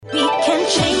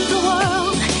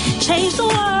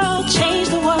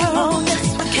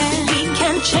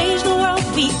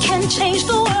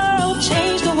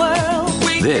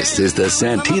This is the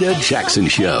Santita Jackson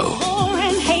Show.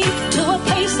 Gotta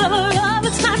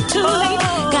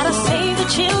save the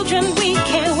children, we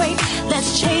can't wait.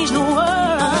 Let's change the world.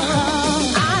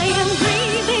 I am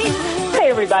grieving.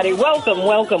 Hey, everybody.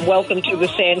 Welcome to the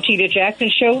Santita Jackson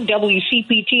Show,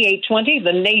 WCPT 820,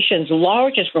 the nation's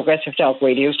largest progressive talk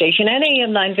radio station, and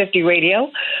AM 950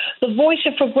 radio, the voice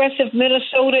of progressive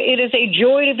Minnesota. It is a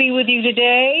joy to be with you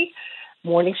today.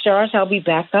 Morning Stars, I'll be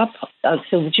back up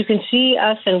so that you can see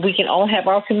us and we can all have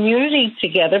our community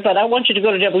together. But I want you to go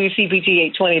to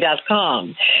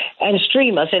WCPT820.com and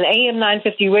stream us and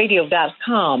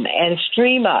AM950radio.com and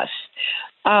stream us.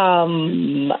 I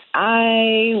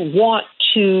want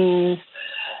you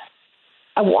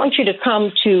to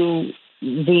come to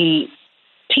the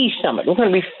Peace Summit. We're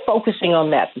going to be focusing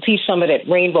on that. The Peace Summit at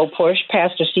Rainbow Push.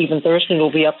 Pastor Stephen Thurston will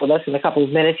be up with us in a couple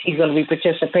of minutes. He's going to be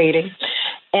participating.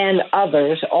 And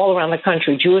others all around the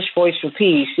country. Jewish Voice for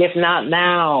Peace, if not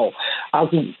now.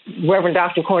 Reverend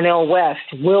Dr. Cornel West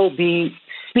will be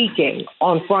speaking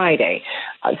on Friday.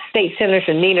 State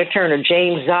Senator Nina Turner,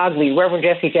 James Zogley, Reverend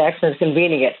Jesse Jackson is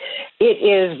convening it. It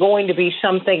is going to be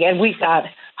something, and we've got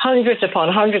hundreds upon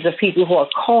hundreds of people who are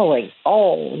calling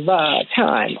all the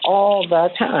time.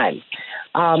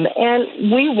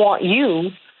 And we want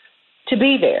you to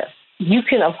be there. You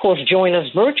can, of course, join us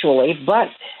virtually, but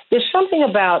there's something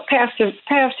about, Pastor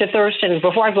Thurston,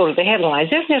 before I go to the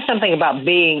headlines, isn't there something about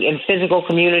being in physical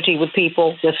community with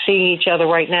people, just seeing each other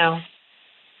right now?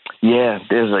 Yeah,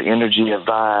 there's an energy, a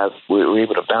vibe. We're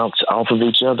able to bounce off of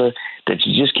each other that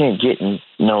you just can't get in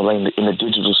the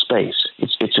digital space.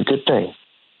 It's a good thing.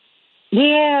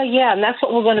 Yeah, and that's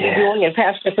what we're going to be doing, and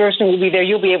Pastor Thurston will be there.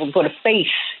 You'll be able to put a face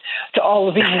to all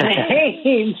of these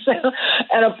names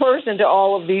and a person to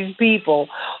all of these people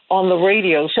on the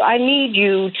radio. So I need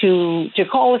you to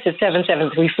call us at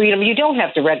 773-FREEDOM. You don't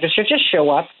have to register. Just show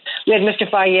up. We had Mr.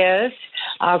 Fayez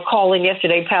calling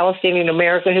yesterday, Palestinian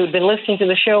American, who had been listening to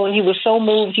the show, and he was so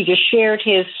moved he just shared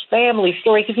his family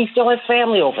story because he still has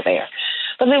family over there.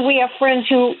 But then we have friends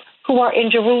who are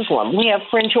in Jerusalem. We have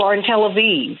friends who are in Tel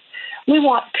Aviv. We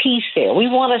want peace there. We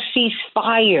want a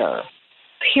ceasefire,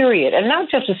 period. And not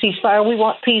just a ceasefire. We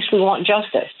want peace. We want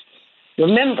justice.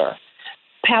 Remember,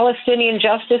 Palestinian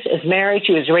justice is married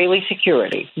to Israeli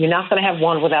security. You're not going to have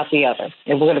one without the other.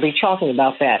 And we're going to be talking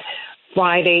about that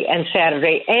Friday and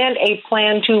Saturday, and a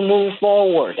plan to move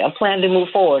forward.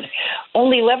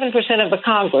 Only 11% of the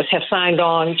Congress have signed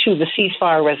on to the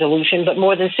ceasefire resolution, but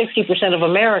more than 60% of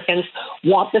Americans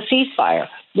want the ceasefire.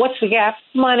 What's the gap?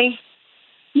 Money.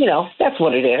 You know, that's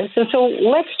what it is. And so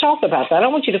let's talk about that. I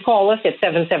want you to call us at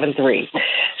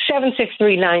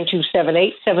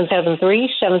 773-763-9278,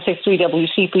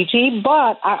 773-763-WCPT.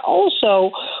 But I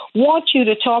also want you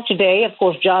to talk today. Of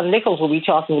course, John Nichols will be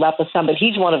talking about the summit.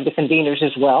 He's one of the conveners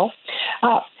as well.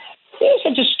 There's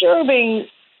a disturbing,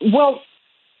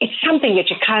 it's something that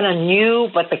you kind of knew,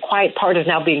 but the quiet part is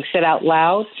now being said out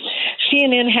loud.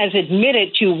 CNN has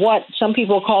admitted to what some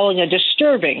people are calling a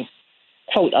disturbing,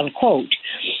 quote unquote,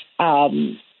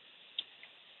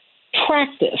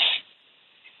 practice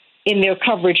in their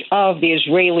coverage of the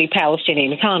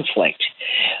Israeli-Palestinian conflict.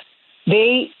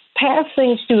 They pass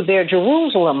things through their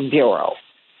Jerusalem bureau,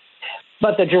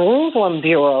 but the Jerusalem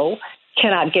bureau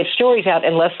cannot get stories out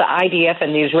unless the IDF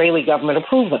and the Israeli government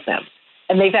approve of them.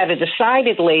 And they've had a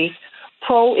decidedly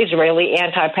pro-Israeli,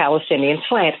 anti-Palestinian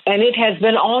slant, and it has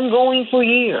been ongoing for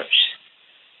years.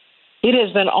 So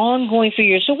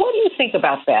what do you think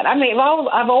about that? I mean,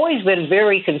 I've always been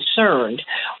very concerned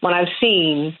when I've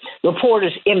seen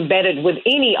reporters embedded with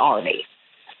any army,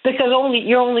 because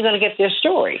you're only going to get their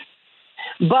story.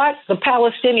 But the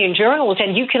Palestinian journalists,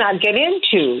 and you cannot get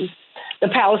into the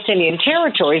Palestinian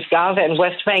territories, Gaza and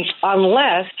West Bank,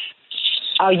 unless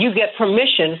you get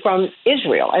permission from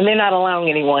Israel, and they're not allowing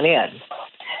anyone in.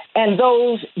 And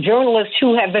those journalists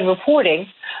who have been reporting,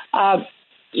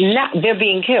 they're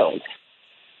being killed.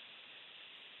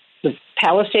 The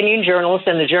Palestinian journalists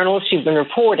and the journalists who've been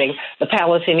reporting the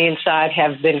Palestinian side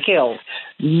have been killed,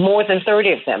 more than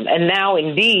 30 of them. And now,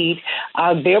 indeed,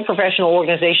 their professional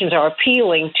organizations are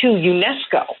appealing to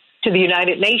UNESCO, to the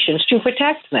United Nations, to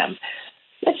protect them.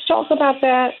 Let's talk about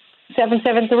that.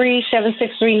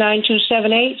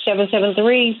 773-763-9278,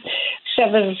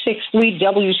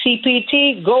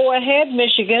 773-763-WCPT. Go ahead,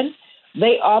 Michigan.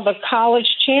 They are the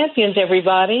college champions,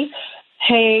 everybody.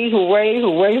 Hey, hooray,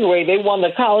 hooray, hooray. They won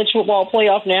the college football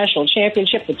playoff national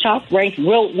championship, the top-ranked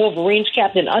Wolverines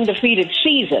capped an undefeated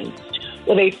season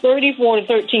with a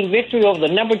 34-13 victory over the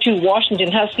number 2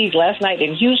 Washington Huskies last night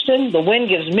in Houston. The win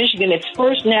gives Michigan its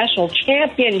first national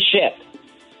championship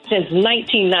since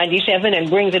 1997 and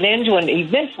brings an end to an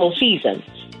eventful season.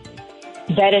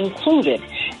 that included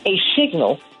a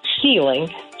signal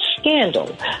stealing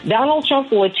scandal. Donald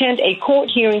Trump will attend a court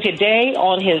hearing today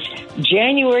on his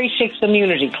January 6th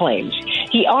immunity claims.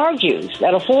 He argues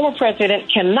that a former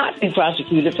president cannot be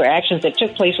prosecuted for actions that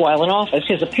took place while in office.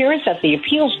 His appearance at the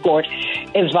appeals court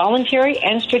is voluntary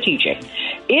and strategic.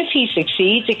 If he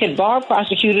succeeds, it could bar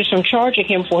prosecutors from charging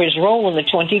him for his role in the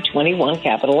 2021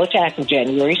 Capitol attack of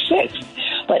January 6th.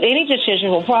 But any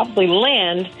decision will probably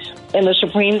land in the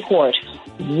Supreme Court.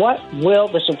 What will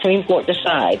the Supreme Court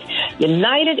decide?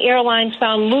 United Airlines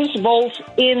found loose bolts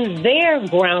in their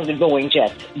grounded Boeing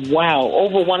jets. Wow.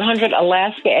 Over 100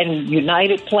 Alaska and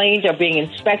United planes are being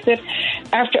inspected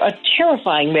after a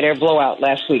terrifying mid-air blowout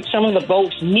last week. Some of the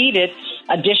bolts needed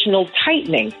additional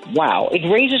tightening. Wow. It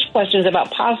raises questions about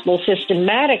possible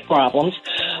systematic problems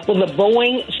with the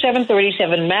Boeing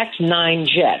 737 MAX 9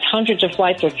 jet. Hundreds of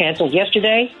flights were canceled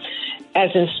yesterday as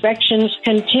inspections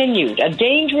continued. A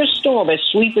dangerous storm is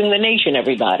sweeping the nation,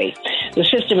 everybody. The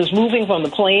system is moving from the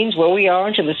plains where we are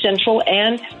into the central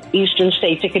and eastern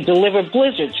states. It could deliver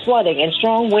blizzards, flooding, and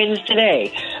strong winds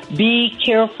today. Be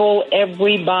careful,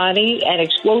 everybody. An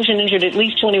explosion injured at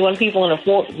least 21 people in a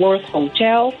Fort Worth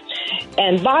hotel.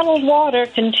 And bottled water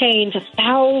contains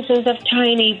thousands of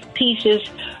tiny pieces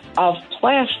of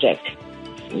plastic.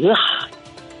 Ugh.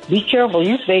 Be careful,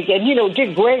 you think. And,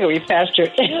 Dick Gregory, Pastor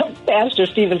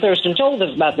Stephen Thurston told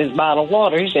us about this bottled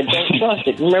water. He said, don't trust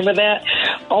it. Remember that?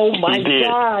 Oh, my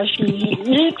gosh. He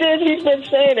did. He's been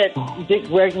saying it. Dick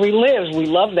Gregory lives. We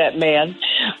love that man.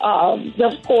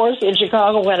 Of course, in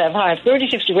Chicago, we're going to have high of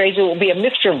 36 degrees. It will be a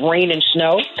mixture of rain and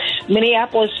snow.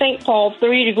 Minneapolis, St. Paul,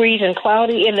 30 degrees and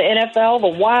cloudy. In the NFL, the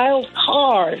wild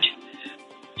card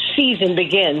season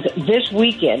begins this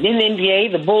weekend. In the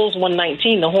NBA, the Bulls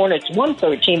 119, the Hornets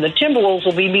 113. The Timberwolves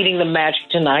will be meeting the Magic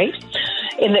tonight.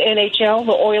 In the NHL,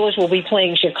 the Oilers will be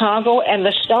playing Chicago, and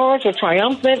the Stars are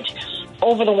triumphant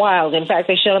over the Wild. In fact,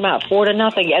 they shut them out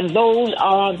 4-0. And those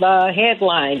are the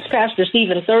headlines. Pastor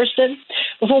Stephen Thurston,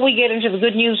 before we get into the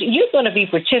good news, you're going to be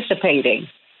participating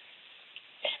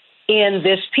in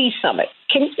this Peace Summit.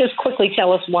 Can you just quickly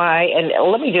tell us why? And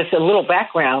let me just a little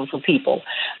background for people.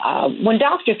 When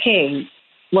Dr. King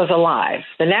was alive,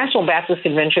 the National Baptist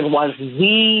Convention was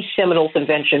the seminal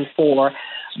convention for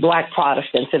Black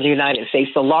Protestants in the United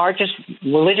States, the largest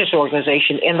religious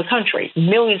organization in the country,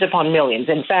 millions upon millions.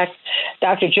 In fact,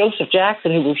 Dr. Joseph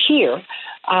Jackson, who was here,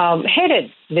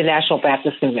 headed the National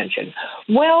Baptist Convention.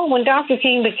 Well, when Dr.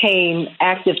 King became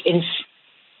active in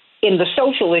the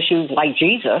social issues like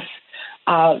Jesus,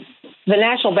 the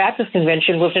National Baptist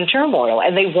Convention was in turmoil,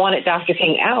 and they wanted Dr.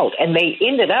 King out, and they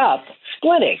ended up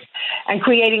splitting and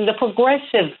creating the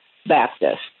Progressive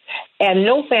Baptist. And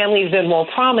no family has been more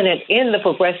prominent in the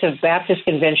Progressive Baptist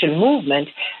Convention movement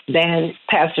than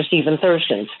Pastor Stephen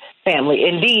Thurston's family.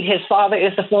 Indeed, his father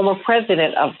is the former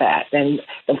president of that, and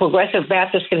the Progressive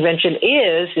Baptist Convention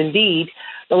is, indeed,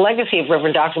 the legacy of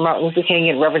Reverend Dr. Martin Luther King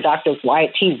and Reverend Dr.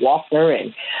 Wyatt T. Walker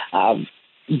and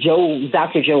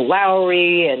Dr. Joe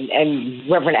Lowry and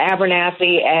Reverend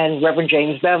Abernathy and Reverend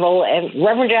James Bevel and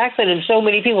Reverend Jackson and so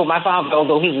many people. My father,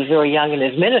 although he was very young in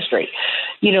his ministry,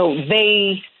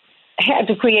 they had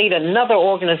to create another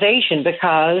organization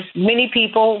because many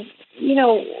people,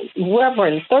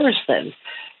 Reverend Thurston,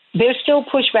 there's still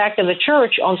pushback in the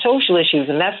church on social issues,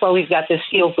 and that's why we've got this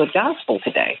feel-good gospel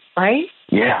today, right?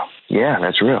 Yeah,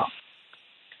 that's real.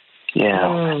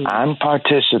 Yeah, I'm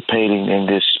participating in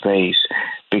this space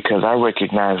because I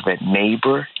recognize that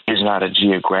neighbor is not a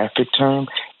geographic term,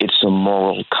 it's a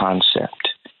moral concept.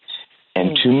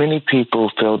 And too many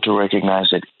people fail to recognize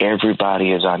that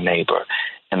everybody is our neighbor.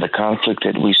 And the conflict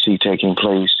that we see taking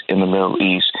place in the Middle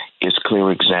East is a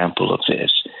clear example of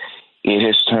this. It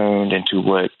has turned into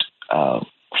what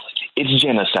it's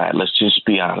genocide. Let's just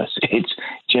be honest. It's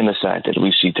genocide that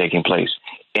we see taking place,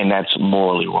 and that's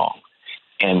morally wrong.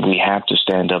 And we have to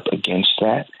stand up against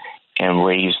that and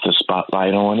raise the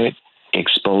spotlight on it,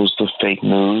 expose the fake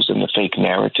news and the fake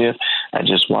narrative. I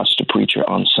just watched a preacher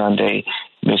on Sunday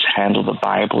mishandle the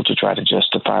Bible to try to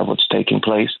justify what's taking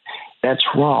place. That's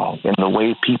wrong. And the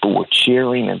way people were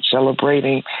cheering and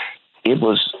celebrating, it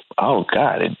was, oh,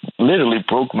 God, it literally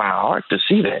broke my heart to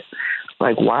see that.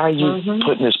 Like, why are you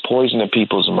putting this poison in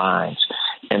people's minds?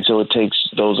 And so it takes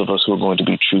those of us who are going to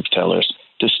be truth tellers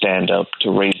to stand up, to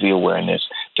raise the awareness,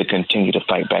 to continue to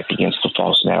fight back against the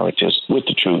false narratives with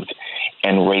the truth,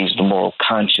 and raise the moral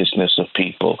consciousness of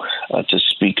people to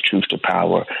speak truth to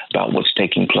power about what's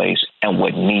taking place and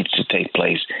what needs to take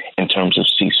place in terms of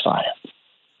ceasefire.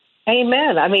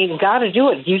 Amen. I mean, got to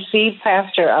do it. You see,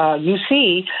 Pastor,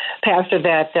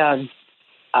 that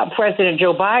President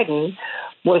Joe Biden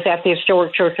was at the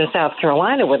historic church in South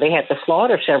Carolina where they had the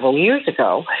slaughter several years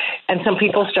ago, and some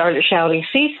people started shouting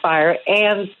ceasefire,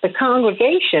 and the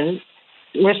congregation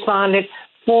responded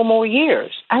 4 more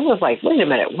years. I was like, wait a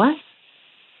minute, what?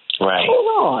 Right.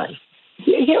 Hold on.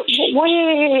 Wait,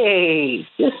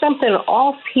 there's something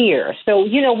off here. So,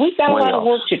 we've got a lot of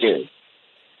work to do.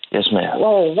 Yes, ma'am.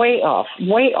 Oh, way off.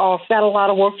 Got a lot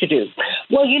of work to do.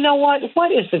 Well, you know what?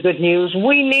 What is the good news?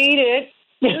 We need it.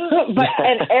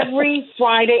 And every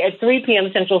Friday at 3 p.m.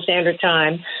 Central Standard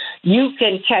Time, you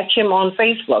can catch him on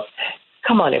Facebook.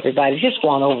 Come on, everybody. Just go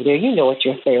on over there. You know it's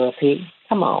your therapy.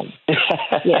 Come on.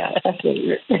 Yeah, that's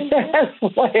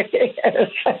what it is.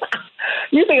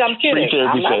 You think I'm kidding?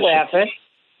 I'm not laughing.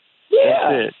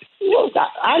 Yeah. Look,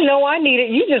 I know I need it.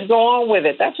 You just go on with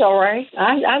it. That's all right.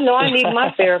 I know I need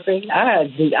my therapy.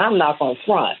 I'm not going to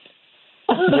front.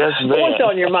 Yes, ma'am. What's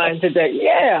on your mind today?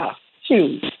 Yeah.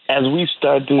 Shoot. As we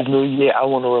start this new year, I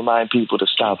want to remind people to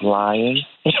stop lying.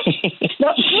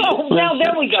 Now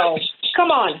there we go.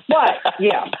 Come on. What?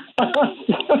 Yeah.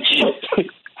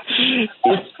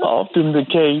 It's often the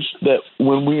case that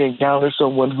when we encounter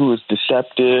someone who is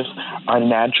deceptive, our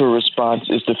natural response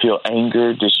is to feel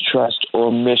anger, distrust,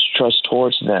 or mistrust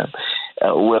towards them.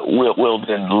 We'll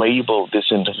then label this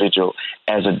individual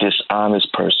as a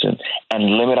dishonest person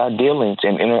and limit our dealings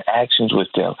and interactions with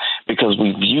them because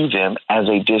we view them as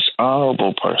a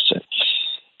dishonorable person.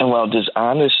 And while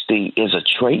dishonesty is a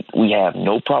trait we have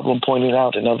no problem pointing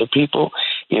out in other people,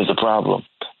 here's the problem.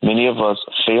 Many of us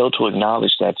fail to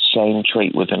acknowledge that same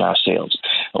trait within ourselves.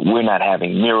 We're not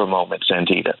having mirror moments,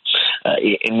 Santita.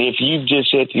 And if you've just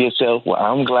said to yourself, well,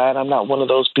 I'm glad I'm not one of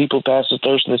those people Pastor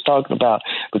Thurston is talking about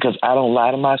because I don't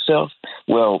lie to myself,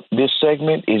 well, this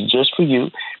segment is just for you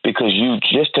because you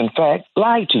just, in fact,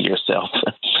 lied to yourself.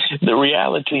 The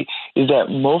reality is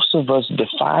that most of us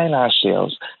define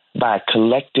ourselves by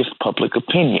collective public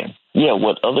opinion. Yeah,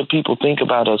 what other people think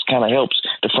about us kind of helps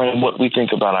to frame what we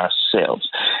think about ourselves.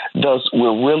 Thus,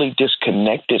 we're really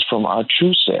disconnected from our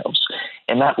true selves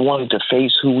and not wanting to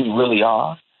face who we really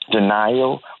are.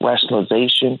 Denial,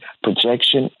 rationalization,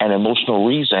 projection, and emotional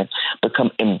reason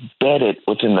become embedded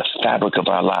within the fabric of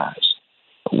our lives.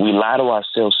 We lie to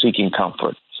ourselves seeking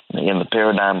comfort. In the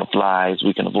paradigm of lies,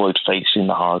 we can avoid facing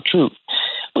the hard truth.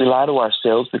 We lie to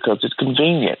ourselves because it's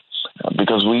convenient,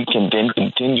 because we can then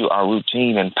continue our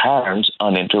routine and patterns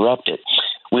uninterrupted.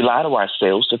 We lie to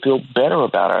ourselves to feel better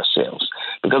about ourselves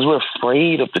because we're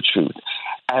afraid of the truth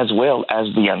as well as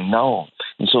the unknown.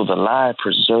 And so the lie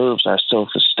preserves our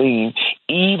self-esteem,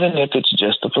 even if it's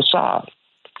just a facade.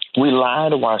 We lie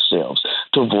to ourselves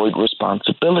to avoid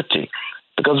responsibility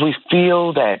because we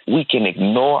feel that we can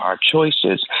ignore our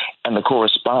choices and the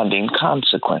corresponding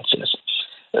consequences.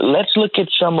 Let's look at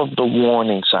some of the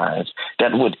warning signs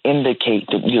that would indicate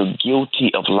that you're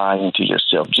guilty of lying to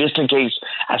yourself, just in case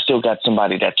I still got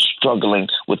somebody that's struggling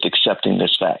with accepting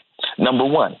this fact. Number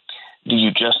 1, do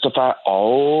you justify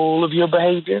all of your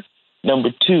behavior? Number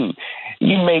 2,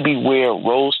 you maybe wear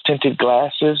rose-tinted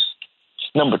glasses.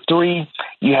 Number 3,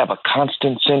 you have a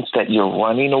constant sense that you're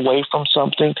running away from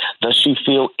something. Does you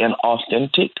feel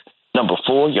inauthentic? Number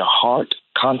 4, your heart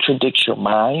contradicts your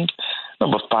mind.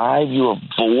 Number 5, you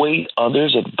avoid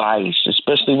others' advice,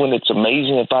 especially when it's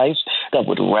amazing advice that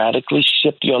would radically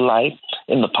shift your life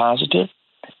in the positive.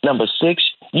 Number 6,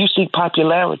 you seek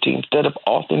popularity instead of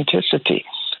authenticity.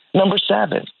 Number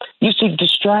 7, you seek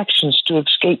distractions to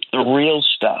escape the real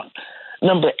stuff.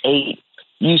 Number 8,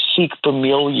 you seek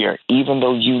familiar even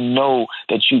though you know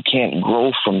that you can't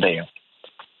grow from there.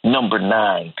 Number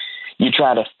 9, you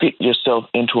try to fit yourself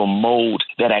into a mold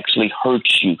that actually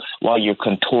hurts you while you're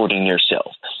contorting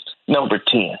yourself. Number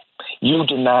 10, you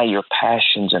deny your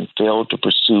passions and fail to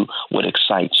pursue what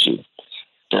excites you.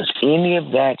 Does any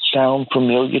of that sound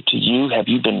familiar to you? Have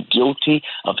you been guilty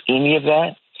of any of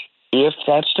that? If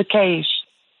that's the case,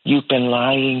 you've been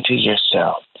lying to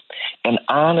yourself. And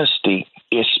honesty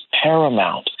is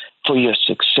paramount for your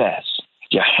success,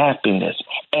 your happiness,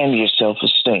 and your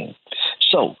self-esteem.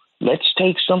 So let's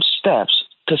take some steps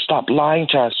to stop lying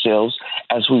to ourselves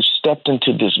as we've stepped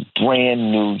into this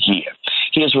brand new year.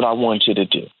 Here's what I want you to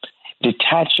do.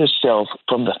 Detach yourself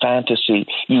from the fantasy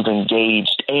you've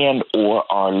engaged and or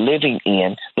are living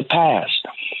in the past.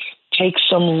 Take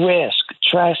some risk.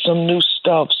 Try some new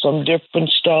stuff, some different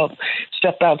stuff.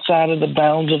 Step outside of the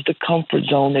bounds of the comfort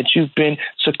zone that you've been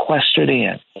sequestered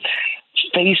in.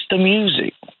 Face the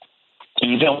music,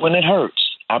 even when it hurts.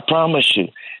 I promise you,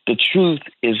 the truth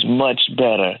is much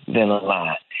better than a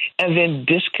lie. And then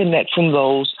disconnect from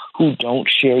those who don't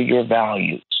share your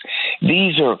values.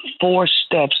 These are 4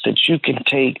 steps that you can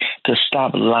take to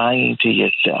stop lying to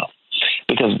yourself.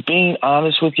 Because being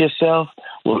honest with yourself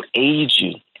will aid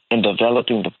you in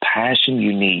developing the passion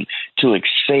you need to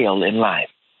excel in life.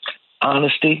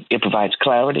 Honesty, it provides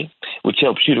clarity, which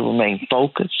helps you to remain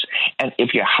focused. And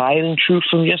if you're hiding truth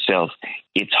from yourself,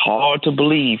 it's hard to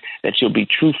believe that you'll be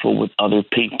truthful with other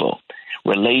people.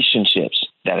 Relationships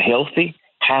that are healthy,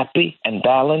 happy, and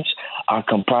balanced are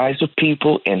comprised of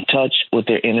people in touch with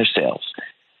their inner selves.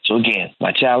 So again,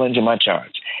 my challenge and my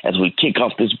charge as we kick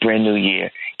off this brand new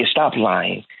year is stop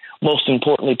lying, most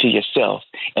importantly to yourself.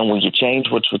 And when you change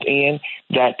what's within,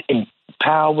 that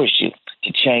empowers you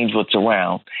to change what's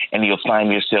around, and you'll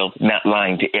find yourself not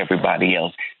lying to everybody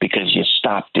else because you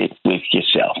stopped it with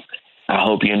yourself. I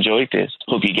hope you enjoyed this.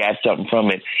 Hope you got something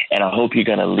from it, and I hope you're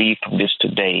going to leave from this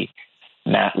today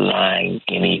not lying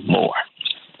anymore.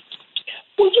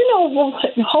 Well,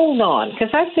 hold on,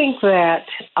 because I think that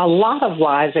a lot of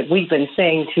lies that we've been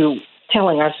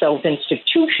telling ourselves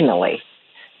institutionally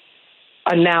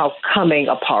are now coming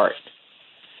apart.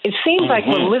 It seems like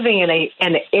we're living in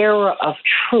an era of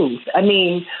truth. I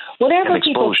mean, whatever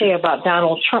people say about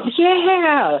Donald Trump,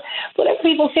 whatever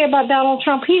people say about Donald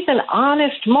Trump, he's an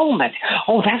honest moment.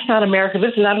 Oh, that's not America.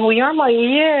 This is not who we are. I'm like,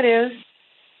 yeah, it is.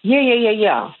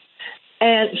 Yeah.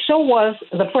 And so was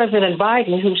the President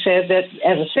Biden, who said that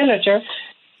as a senator,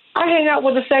 I hang out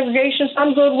with the segregationists.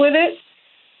 I'm good with it.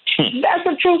 That's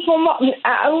a truthful moment.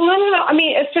 No. I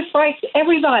mean, it's just like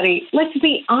everybody, let's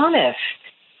be honest.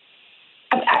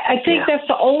 I think that's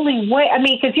the only way. I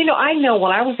mean, because, I know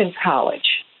when I was in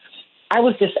college, I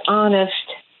was dishonest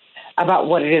about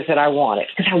what it is that I wanted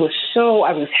because I was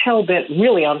hell-bent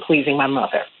really on pleasing my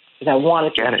mother because I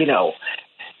wanted to,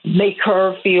 make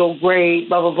her feel great,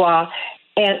 blah, blah, blah.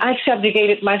 And I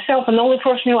subjugated myself, and the only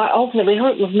person who I ultimately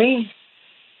hurt was me.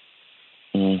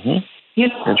 Mm-hmm.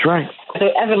 That's right.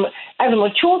 As a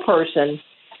mature person,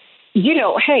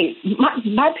 hey,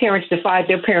 my parents defied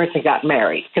their parents and got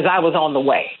married because I was on the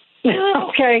way.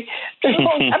 Okay?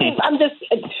 I mean,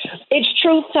 it's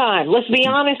truth time. Let's be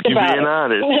honest about it. Being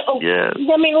honest, yeah.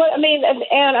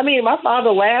 I mean, my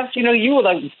father laughed. You were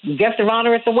the guest of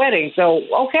honor at the wedding, so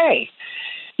okay.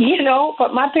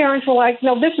 But my parents were like,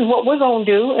 no, this is what we're going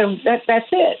to do, and that's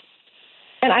it.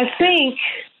 And I think,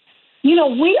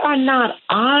 we are not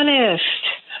honest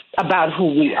about who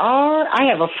we are. I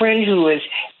have a friend who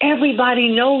everybody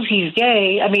knows he's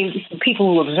gay. I mean,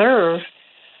 people who observe,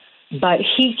 but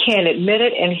he can't admit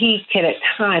it, and he can at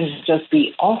times just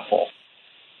be awful.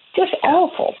 Just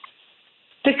awful.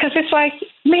 Because it's like,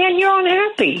 man, you're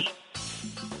unhappy.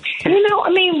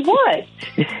 What?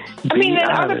 I mean, then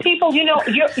other people, you're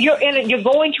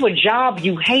going to a job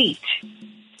you hate.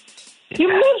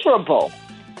 You're miserable.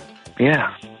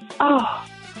 Yeah. Oh,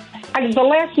 the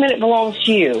last minute belongs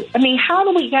to you. I mean, how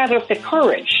do we gather up the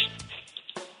courage?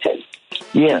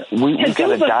 We've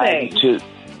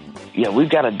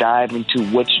got to dive into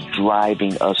what's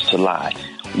driving us to lie.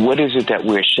 What is it that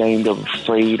we're ashamed of,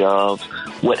 afraid of?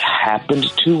 What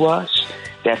happened to us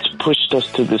that's pushed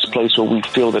us to this place where we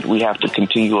feel that we have to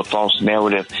continue a false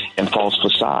narrative and false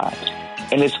facade?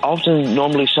 And it's often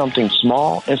normally something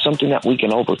small and something that we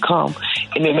can overcome.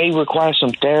 And it may require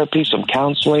some therapy, some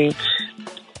counseling,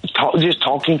 just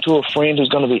talking to a friend who's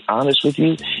going to be honest with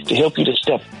you to help you to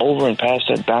step over and past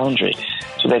that boundary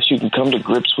so that you can come to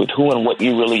grips with who and what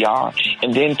you really are,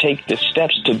 and then take the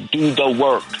steps to do the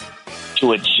work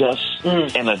to adjust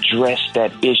and address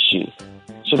that issue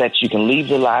so that you can leave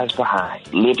the lies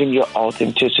behind, live in your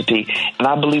authenticity. And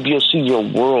I believe you'll see your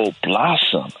world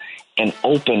blossom and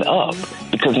open up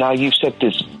because now you've set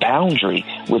this boundary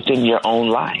within your own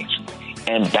life.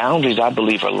 And boundaries, I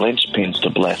believe, are linchpins to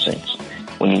blessings.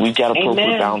 When we've got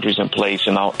appropriate boundaries in place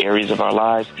in all areas of our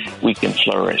lives, we can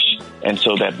flourish. And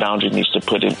so that boundary needs to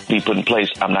be put in place.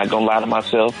 I'm not going to lie to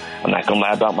myself. I'm not going to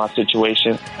lie about my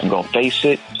situation. I'm going to face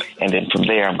it. And then from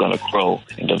there, I'm going to grow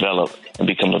and develop and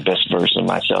become the best version of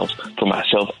myself for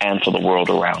myself and for the world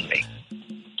around me.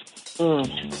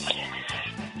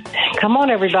 Come on,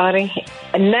 everybody.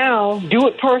 And now, do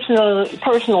it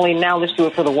personally. Now let's do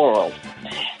it for the world.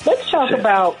 Let's talk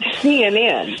about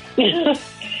CNN.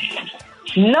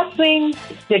 Nothing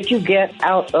that you get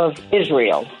out of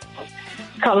Israel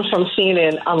comes from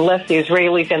CNN unless the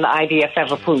Israelis and the IDF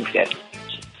have approved it.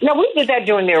 Now, we did that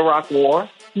during the Iraq War.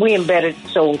 We embedded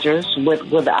soldiers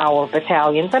with our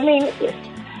battalions. I mean,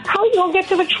 how are you going to get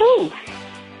to the truth?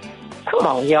 Come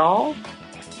on, y'all.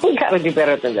 We got to do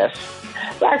better than this.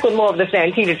 Back with more of the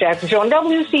Santita Jackson Show on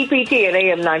WCPT at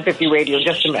AM 950 Radio in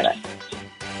just a minute.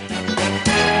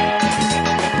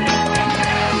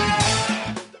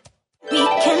 We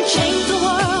can change the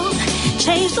world,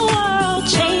 change the world,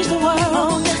 change the world.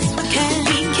 Oh, yes, we can.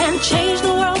 We can change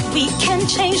the world, we can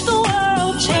change the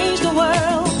world, change the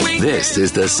world. This This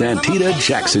is the Santita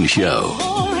Jackson Show.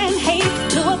 War and hate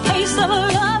to a place of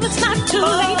love. It's not too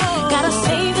late. Gotta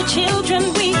save the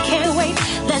children. We can't wait.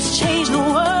 Let's change the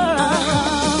world.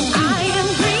 I am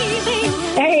breathing.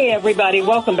 Hey, everybody.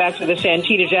 Welcome back to the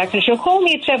Santita Jackson Show. Call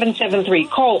me at 773.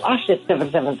 Call us at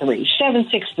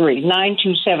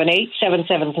 773-763-9278,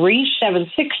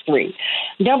 773-763.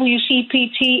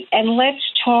 WCPT. And let's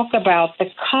talk about the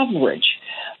coverage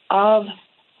of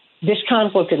this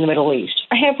conflict in the Middle East.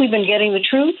 Have we been getting the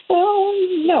truth? Well,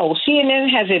 no. CNN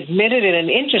has admitted in an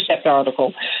Intercept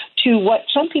article to what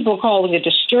some people are calling a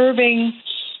disturbing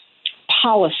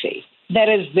policy that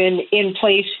has been in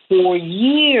place for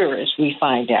years, we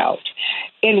find out,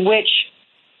 in which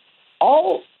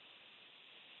all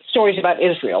stories about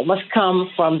Israel must come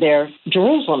from their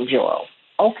Jerusalem Bureau.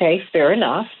 Okay, fair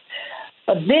enough.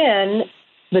 But then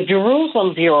the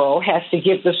Jerusalem Bureau has to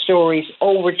give the stories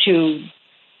over to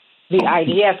the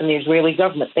IDF and the Israeli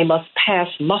government. They must pass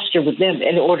muster with them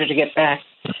in order to get back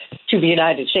to the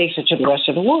United States and to the rest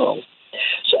of the world.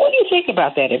 So what do you think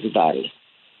about that, everybody?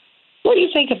 What do you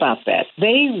think about that?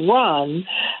 They run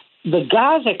the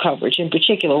Gaza coverage in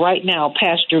particular right now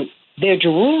past their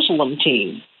Jerusalem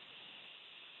team,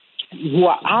 who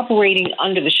are operating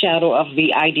under the shadow of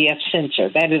the IDF censor.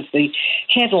 That is the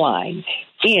headline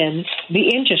in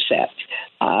the Intercept.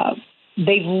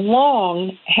 They've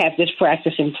long had this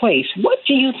practice in place. What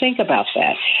do you think about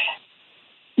that?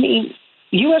 I mean,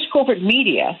 U.S. corporate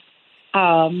media,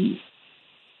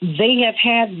 they have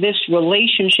had this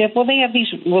relationship. Well, they have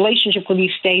these relationships with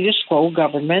these status quo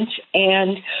governments,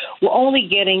 and we're only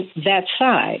getting that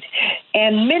side.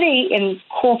 And many in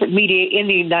corporate media in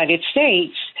the United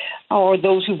States, or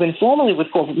those who've been formerly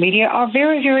with corporate media, are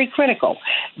very, very critical.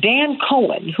 Dan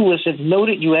Cohen, who is a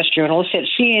noted U.S. journalist, said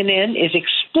CNN is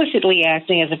explicitly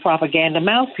acting as a propaganda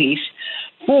mouthpiece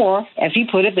for, as he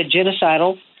put it, the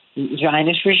genocidal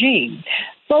Zionist regime.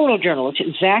 Photojournalist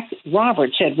Zach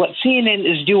Roberts said what CNN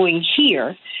is doing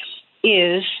here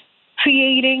is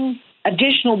creating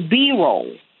additional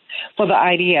B-roll for the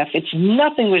IDF. It's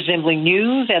nothing resembling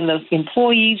news, and the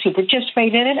employees who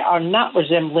participate in it are not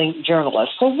resembling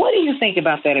journalists. So what do you think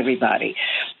about that, everybody?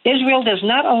 Israel does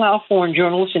not allow foreign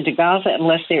journalists into Gaza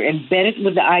unless they're embedded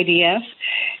with the IDF,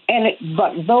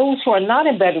 but those who are not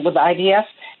embedded with the IDF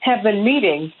have been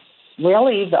meeting,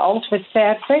 really, the ultimate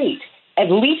sad fate. At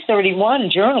least 31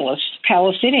 journalists,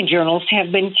 Palestinian journalists,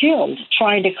 have been killed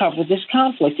trying to cover this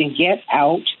conflict and get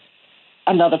out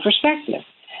another perspective.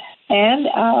 And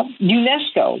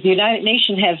UNESCO, the United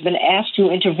Nations, has been asked to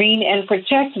intervene and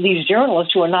protect these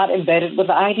journalists who are not embedded with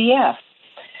the IDF.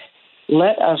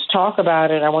 Let us talk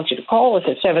about it. I want you to call us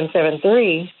at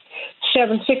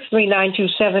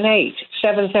 773-763-9278,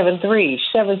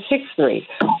 773-763.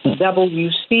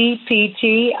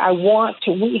 WCPT.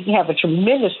 We have a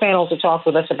tremendous panel to talk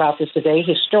with us about this today.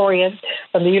 Historian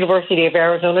from the University of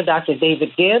Arizona, Dr.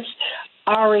 David Gibbs,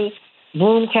 Ari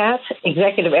Bloomekatz,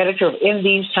 executive editor of In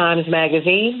These Times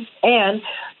magazine, and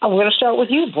I'm going to start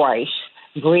with you, Bryce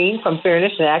Greene from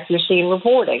Fairness and Accuracy in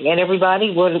Reporting. And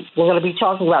everybody, we're going to be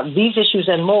talking about these issues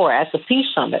and more at the Peace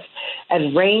Summit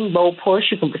at Rainbow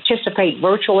Push. You can participate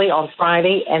virtually on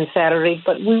Friday and Saturday,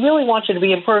 but we really want you to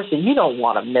be in person. You don't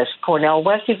want to miss Cornel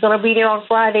West. He's going to be there on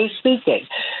Friday speaking.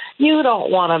 You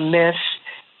don't want to miss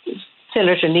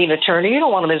Senator Nina Turner. You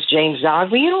don't want to miss James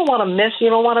Zogby. You don't want to miss it. You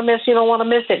don't want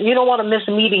to miss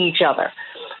meeting each other.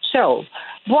 So,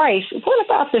 Bryce, what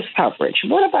about this coverage?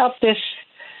 What about this?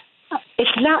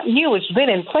 It's not new. It's been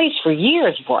in place for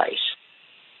years, Bryce.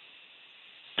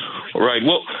 Right.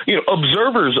 Well,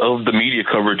 observers of the media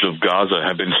coverage of Gaza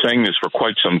have been saying this for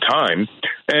quite some time,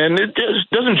 and it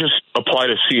doesn't just apply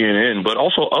to CNN, but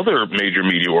also other major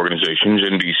media organizations,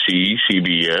 NBC,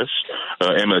 CBS,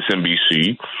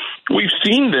 MSNBC. We've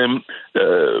seen them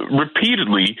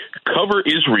repeatedly cover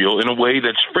Israel in a way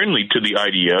that's friendly to the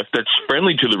IDF, that's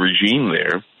friendly to the regime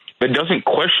there, that doesn't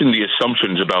question the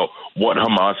assumptions about what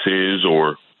Hamas is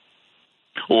or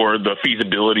the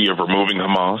feasibility of removing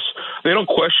Hamas. They don't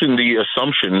question the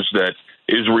assumptions that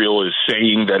Israel is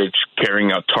saying that it's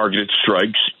carrying out targeted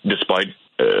strikes despite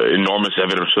enormous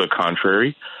evidence to the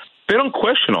contrary. They don't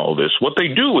question all this. What they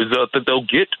do is that they'll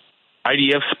get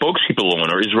IDF spokespeople on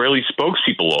or Israeli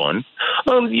spokespeople on.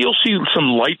 You'll see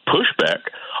some light pushback,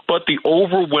 but the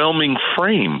overwhelming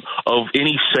frame of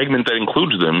any segment that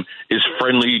includes them is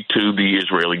friendly to the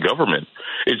Israeli government.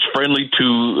 It's friendly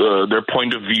to their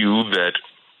point of view that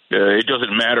it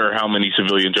doesn't matter how many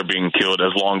civilians are being killed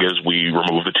as long as we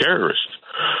remove the terrorists.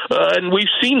 And we've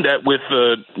seen that with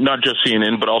not just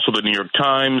CNN, but also the New York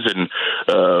Times and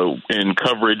in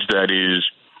coverage that is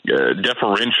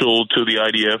deferential to the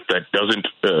IDF, that doesn't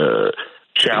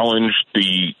challenge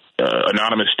the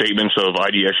anonymous statements of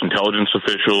IDF intelligence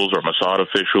officials or Mossad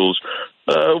officials.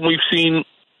 We've seen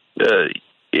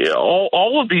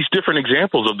all of these different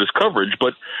examples of this coverage,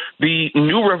 but the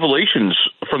new revelations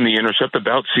from The Intercept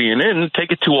about CNN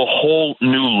take it to a whole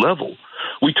new level.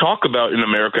 We talk about in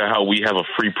America how we have a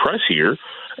free press here,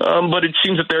 but it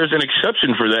seems that there's an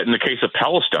exception for that in the case of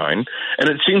Palestine, and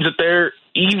it seems that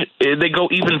they go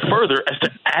even further as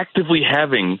to actively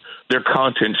having their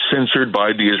content censored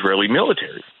by the Israeli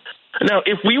military. Now,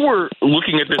 if we were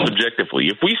looking at this objectively,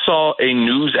 if we saw a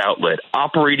news outlet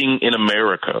operating in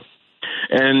America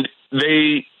and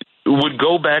they would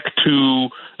go back to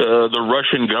the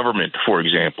Russian government, for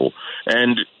example,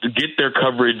 and get their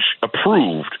coverage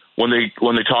approved when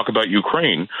they talk about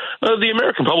Ukraine, the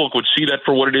American public would see that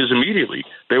for what it is immediately.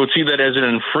 They would see that as an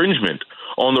infringement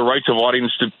on the rights of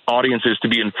audiences to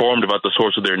be informed about the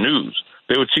source of their news.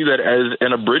 They would see that as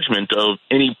an abridgment of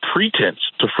any pretense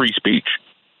to free speech.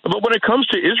 But when it comes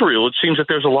to Israel, it seems that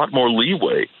there's a lot more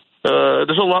leeway.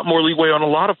 There's a lot more leeway on a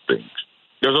lot of things.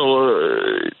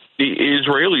 The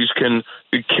Israelis can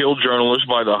kill journalists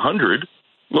by the 100,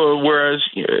 whereas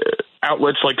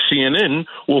outlets like CNN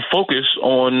will focus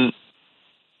on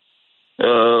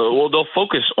they'll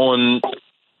focus on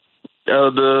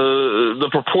the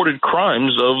purported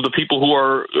crimes of the people who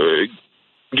are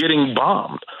getting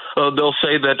bombed. They'll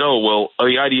say that,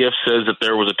 the IDF says that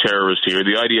there was a terrorist here.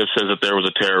 The IDF says that there was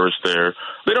a terrorist there.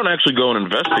 They don't actually go and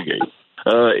investigate.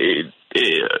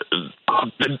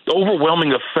 The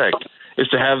overwhelming effect is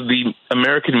to have the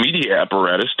American media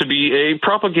apparatus to be a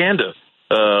propaganda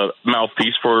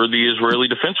mouthpiece for the Israeli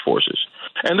Defense Forces.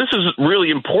 And this is really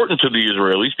important to the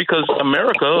Israelis because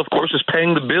America, of course, is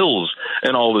paying the bills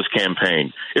in all this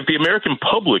campaign. If the American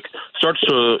public starts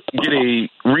to get a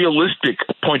realistic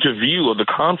point of view of the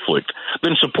conflict,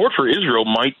 then support for Israel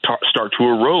might start to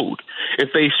erode.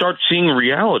 If they start seeing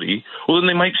reality, well, then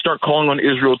they might start calling on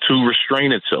Israel to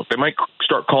restrain itself. They might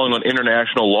start calling on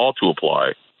international law to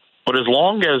apply. But as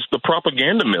long as the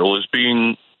propaganda mill is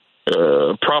being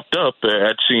propped up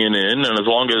at CNN, and as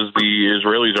long as the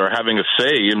Israelis are having a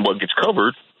say in what gets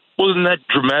covered, well, then that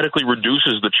dramatically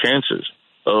reduces the chances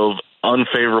of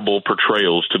unfavorable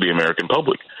portrayals to the American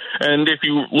public. And if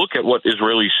you look at what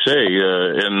Israelis say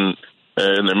in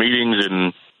their meetings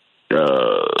in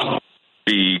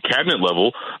the cabinet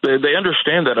level, they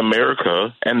understand that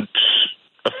America and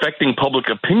affecting public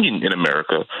opinion in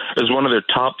America is one of their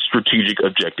top strategic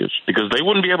objectives, because they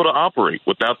wouldn't be able to operate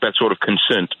without that sort of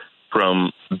consent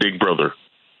from Big Brother.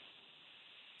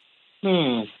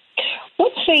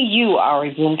 What say you,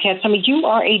 Ari Bloomekatz? I mean, you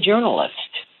are a journalist.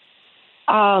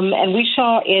 And we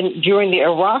saw during the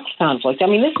Iraq conflict, I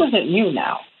mean, this isn't new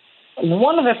now.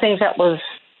 One of the things that was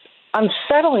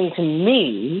unsettling to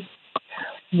me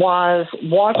was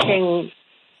watching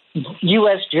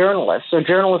U.S. journalists, or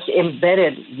journalists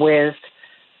embedded with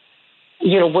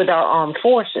our armed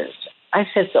forces. I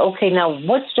said, okay, now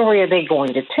what story are they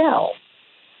going to tell?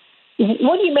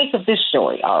 What do you make of this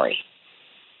story, Ari?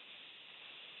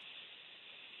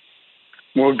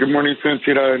 Well, good morning,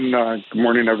 Santita, and good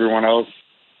morning, everyone else.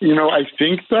 I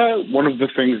think that one of the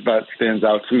things that stands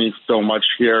out to me so much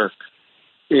here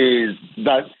is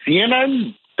that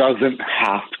CNN doesn't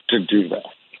have to do this.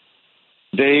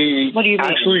 What do you mean?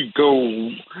 Actually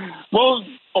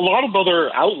a lot of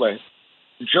other outlets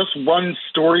just run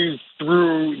stories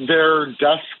through their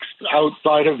desks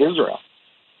outside of Israel.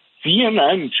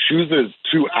 CNN chooses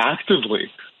to actively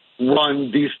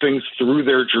run these things through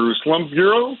their Jerusalem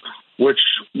bureau, which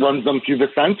runs them through the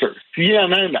center.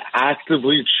 CNN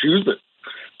actively chooses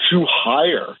to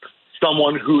hire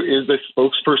someone who is a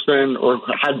spokesperson or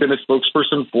had been a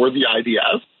spokesperson for the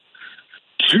IDF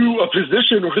to a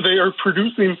position where they are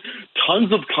producing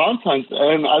tons of content.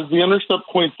 And as The Intercept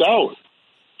points out,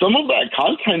 some of that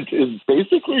content is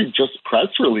basically just press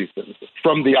releases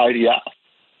from the IDF.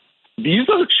 These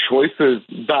are choices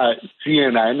that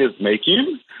CNN is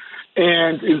making.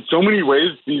 And in so many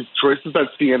ways, these choices that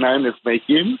CNN is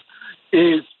making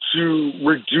is to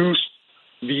reduce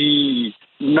the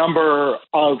number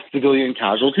of civilian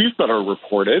casualties that are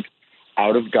reported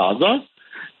out of Gaza.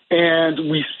 And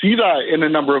we see that in a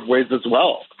number of ways as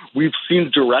well. We've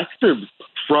seen directives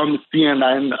from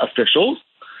CNN officials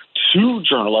to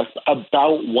journalists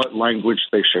about what language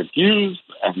they should use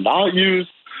and not use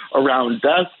around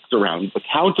deaths, around the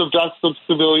count of deaths of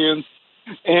civilians.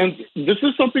 And this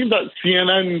is something that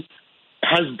CNN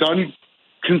has done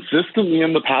consistently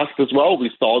in the past as well.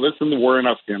 We saw this in the war in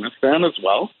Afghanistan as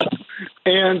well.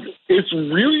 And it's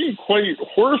really quite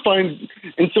horrifying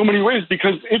in so many ways,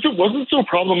 because if it wasn't so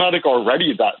problematic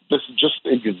already that this just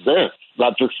exists,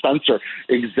 that this censor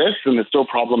exists and is so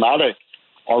problematic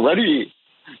already,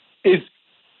 it's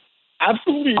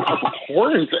absolutely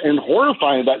abhorrent and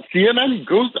horrifying that CNN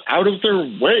goes out of their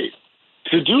way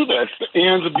to do this,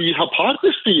 and the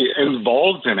hypocrisy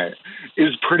involved in it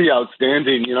is pretty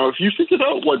outstanding. You know, if you think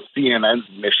about what CNN's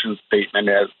mission statement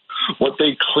is, what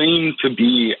they claim to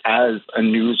be as a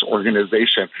news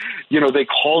organization, you know, they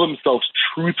call themselves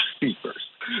truth seekers.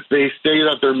 They say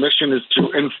that their mission is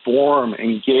to inform,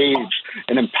 engage,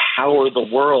 and empower the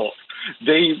world.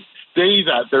 They say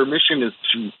that their mission is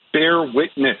to bear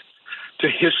witness to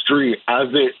history as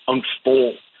it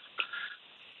unfolds.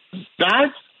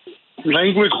 That's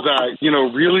language that, you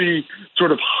know, really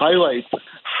sort of highlights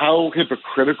how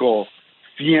hypocritical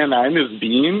CNN is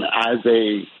being as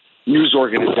a news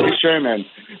organization. And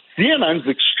CNN's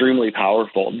extremely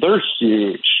powerful. They're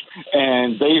huge,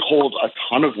 and they hold a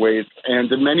ton of weight,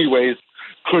 and in many ways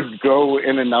could go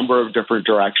in a number of different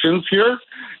directions here.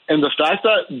 And the fact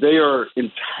that they are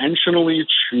intentionally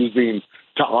choosing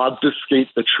to obfuscate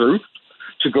the truth,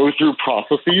 to go through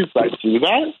processes that do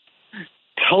that,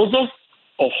 tells us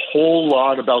a whole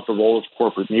lot about the role of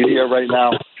corporate media right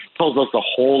now, tells us a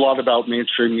whole lot about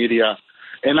mainstream media,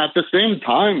 and at the same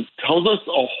time tells us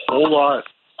a whole lot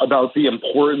about the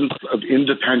importance of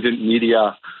independent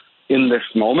media in this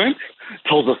moment,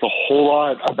 tells us a whole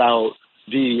lot about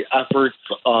the efforts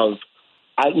of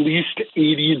at least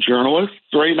 80 journalists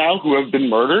right now who have been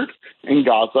murdered in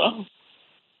Gaza.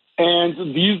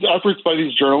 And these efforts by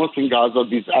these journalists in Gaza,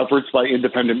 these efforts by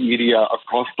independent media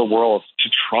across the world to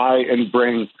try and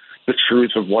bring the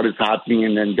truth of what is happening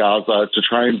in Gaza, to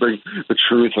try and bring the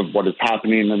truth of what is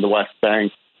happening in the West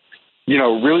Bank, you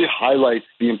know, really highlights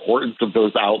the importance of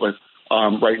those outlets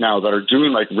right now that are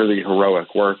doing like really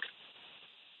heroic work.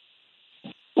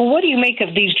 Well, what do you make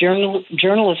of these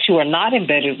journalists who are not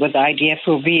embedded with the IDF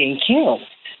who are being killed?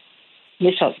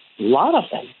 There's a lot of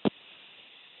them.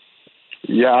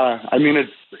 Yeah, I mean,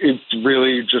 it's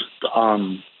really just,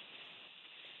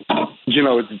 you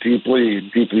know, it's deeply,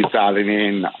 deeply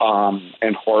saddening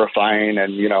and horrifying.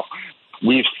 And, you know,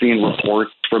 we've seen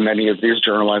reports from many of these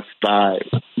journalists that,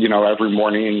 you know, every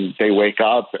morning they wake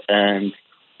up and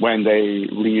when they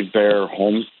leave their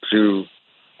homes to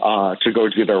go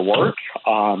do their work,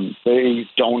 they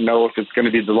don't know if it's going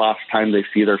to be the last time they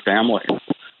see their family.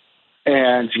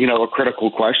 And, you know, a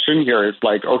critical question here is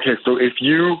like, okay, so if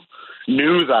you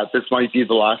knew that this might be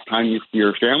the last time you see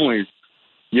your families,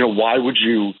 you know, why would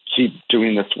you keep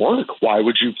doing this work? Why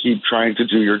would you keep trying to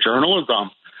do your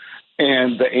journalism?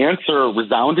 And the answer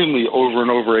resoundingly over and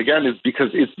over again is because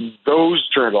it's those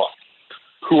journalists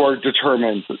who are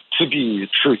determined to be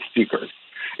truth seekers.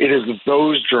 It is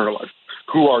those journalists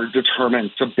who are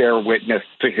determined to bear witness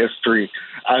to history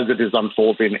as it is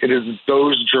unfolding. It is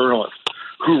those journalists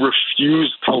who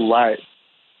refuse to let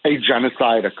a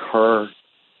genocide occur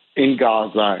in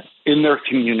Gaza, in their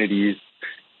communities,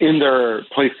 in their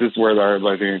places where they're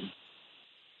living,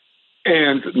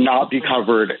 and not be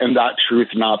covered, and that truth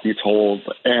not be told.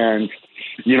 And,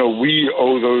 you know, we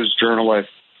owe those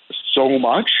journalists so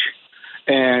much.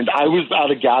 And I was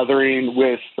at a gathering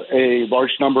with a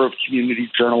large number of community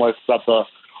journalists at the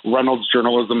Reynolds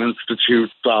Journalism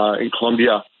Institute in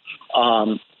Columbia,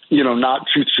 you know, not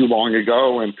too long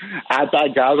ago. And at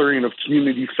that gathering of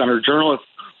community-centered journalists,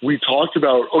 we talked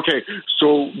about, okay,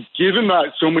 so given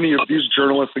that so many of these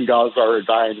journalists in Gaza are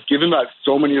dying, given that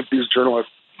so many of these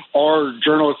journalists are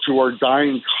journalists who are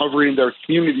dying covering their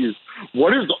communities,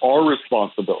 what is our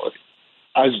responsibility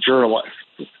as journalists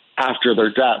after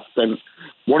their deaths? And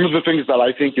one of the things that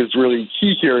I think is really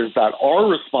key here is that our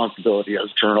responsibility as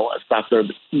journalists after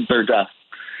their deaths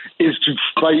is to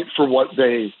fight for what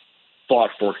they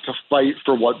fought for, to fight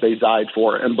for what they died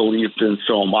for and believed in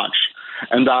so much.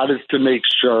 And that is to make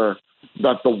sure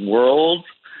that the world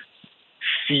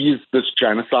sees this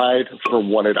genocide for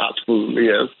what it absolutely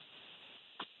is.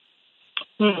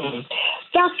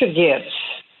 Dr. Gibbs,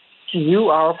 you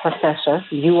are a professor.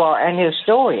 You are an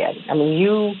historian. I mean,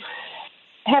 you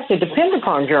have to depend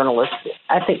upon journalists,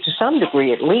 I think to some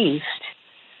degree at least,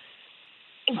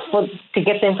 to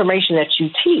get the information that you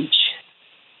teach.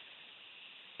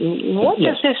 What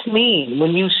does this mean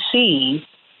when you see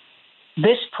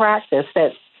this practice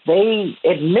that they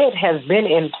admit has been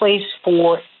in place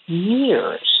for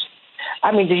years?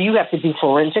 I mean, do you have to do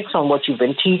forensics on what you've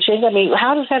been teaching? I mean,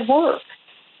 how does that work?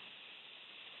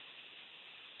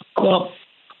 Well,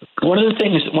 one of the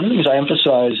things I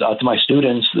emphasize to my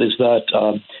students is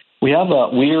that we have a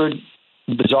weird,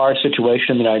 bizarre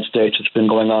situation in the United States that's been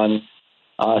going on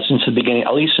since the beginning,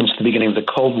 at least since the beginning of the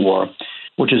Cold War,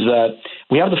 which is that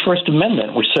we have the First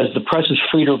Amendment, which says the press is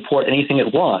free to report anything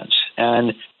it wants,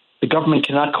 and the government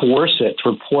cannot coerce it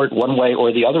to report one way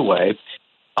or the other way,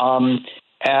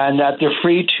 and that they're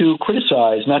free to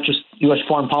criticize not just U.S.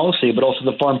 foreign policy, but also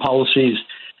the foreign policies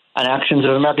and actions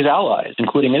of America's allies,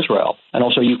 including Israel and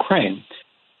also Ukraine.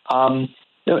 The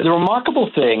remarkable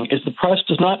thing is the press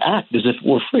does not act as if it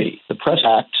were free. The press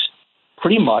acts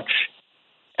pretty much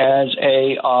as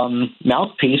a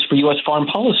mouthpiece for U.S. foreign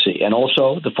policy and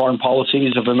also the foreign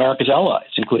policies of America's allies,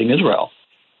 including Israel.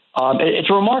 It's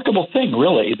a remarkable thing,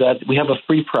 really, that we have a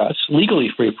free press, legally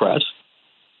free press.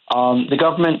 The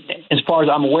government, as far as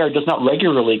I'm aware, does not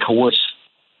regularly coerce,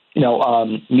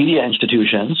 media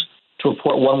institutions to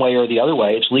report one way or the other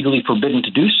way. It's legally forbidden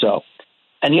to do so.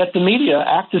 And yet the media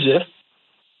act as if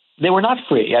they were not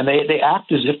free, and they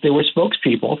act as if they were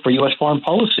spokespeople for U.S. foreign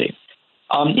policy.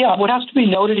 What has to be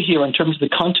noted here in terms of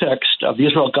the context of the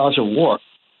Israel-Gaza war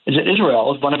is that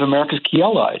Israel is one of America's key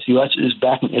allies. The U.S. is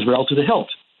backing Israel to the hilt.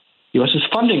 The U.S. is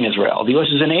funding Israel. The U.S.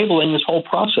 is enabling this whole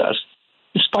process.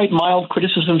 Despite mild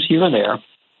criticisms here and there,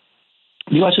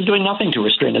 the U.S. is doing nothing to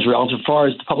restrain Israel as far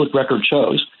as the public record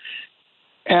shows.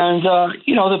 And,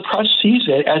 the press sees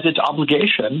it as its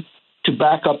obligation to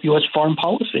back up U.S. foreign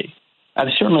policy. And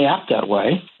they certainly act that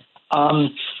way.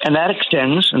 And that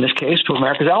extends, in this case, to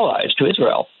America's allies, to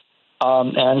Israel.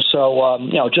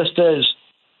 Just as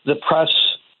the press,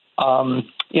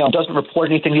 doesn't report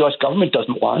anything the U.S. government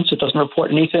doesn't want, it doesn't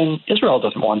report anything Israel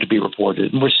doesn't want to be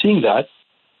reported. And we're seeing that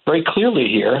very clearly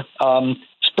here,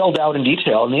 spelled out in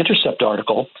detail in the Intercept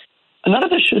article. And none of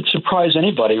this should surprise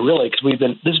anybody, really, because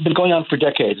this has been going on for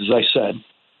decades, as I said.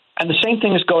 And the same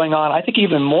thing is going on, I think,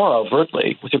 even more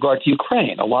overtly with regard to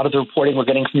Ukraine. A lot of the reporting we're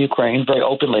getting from Ukraine very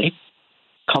openly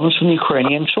comes from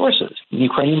Ukrainian sources, the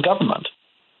Ukrainian government.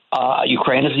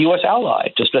 Ukraine is a U.S. ally,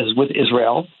 just as with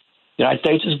Israel. The United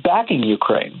States is backing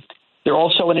Ukraine. They're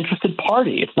also an interested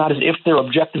party. It's not as if they're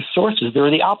objective sources. They're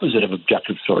the opposite of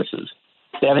objective sources.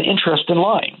 They have an interest in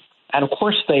lying. And, of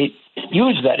course, they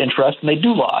use that interest, and they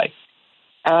do lie.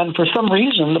 And for some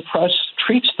reason, the press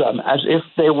treats them as if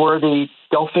they were the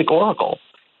Delphic oracle.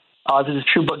 This is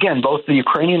true, again, both the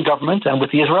Ukrainian government and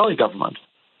with the Israeli government.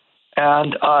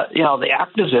 And, they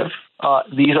act as if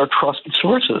these are trusted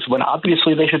sources, when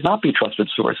obviously they should not be trusted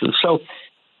sources. So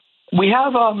we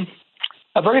have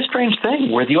a very strange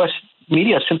thing where the U.S.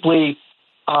 media simply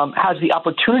has the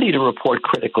opportunity to report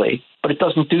critically, but it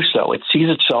doesn't do so. It sees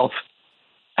itself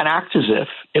and acts as if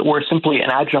it were simply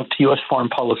an adjunct to U.S. foreign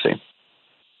policy.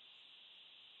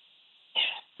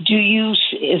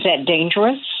 Is that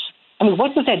dangerous? I mean,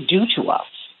 what does that do to us,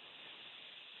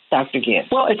 Dr. Gibbs?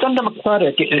 Well, it's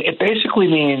undemocratic. It basically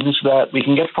means that we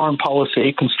can get foreign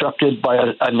policy constructed by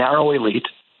a narrow elite,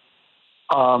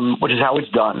 which is how it's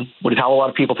done, which is how a lot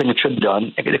of people think it should be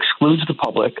done. It excludes the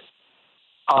public.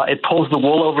 It pulls the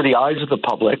wool over the eyes of the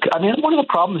public. I mean, one of the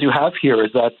problems you have here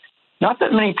is that not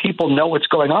that many people know what's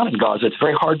going on in Gaza. It's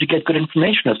very hard to get good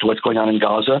information as to what's going on in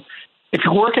Gaza. If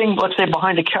you're working, let's say,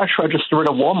 behind a cash register at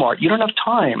a Walmart, you don't have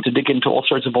time to dig into all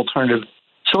sorts of alternative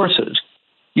sources.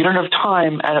 You don't have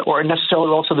time or necessarily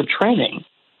also the training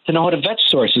to know how to vet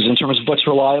sources in terms of what's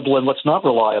reliable and what's not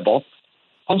reliable.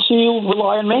 And so you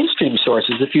rely on mainstream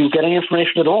sources. If you get any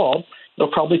information at all,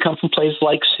 it'll probably come from places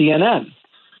like CNN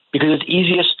because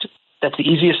that's the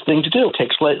easiest thing to do. It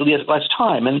takes less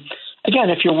time. And again,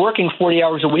 if you're working 40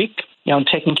 hours a week, and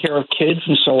taking care of kids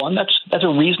and so on, that's a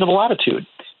reasonable attitude.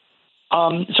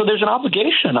 So there's an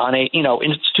obligation on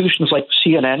institutions like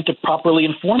CNN to properly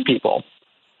inform people.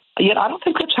 Yet I don't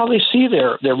think that's how they see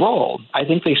their role. I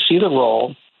think they see the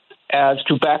role as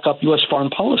to back up U.S. foreign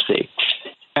policy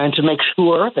and to make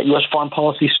sure that U.S. foreign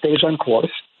policy stays on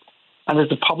course and that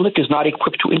the public is not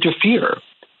equipped to interfere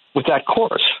with that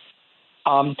course.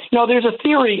 There's a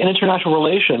theory in international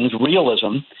relations,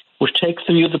 realism, which takes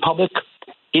the view the public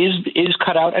is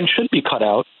cut out and should be cut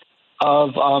out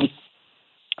of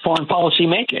foreign policy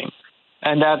making,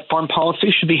 and that foreign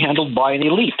policy should be handled by an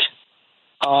elite.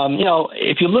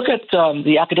 If you look at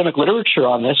the academic literature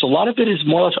on this, a lot of it is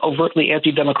more or less overtly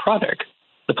anti-democratic.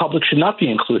 The public should not be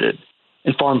included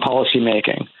in foreign policy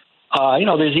making.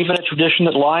 There's even a tradition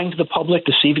that lying to the public,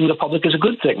 deceiving the public is a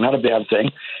good thing, not a bad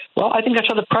thing. Well, I think that's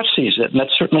how the press sees it, and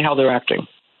that's certainly how they're acting.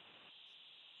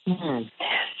 Mm-hmm.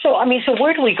 So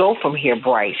where do we go from here,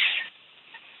 Bryce?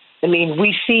 I mean,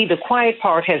 we see the quiet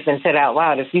part has been said out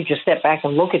loud. If you just step back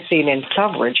and look at CNN's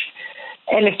coverage,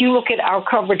 and if you look at our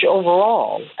coverage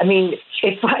overall, I mean,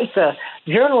 it's like the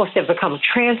journalists have become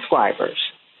transcribers.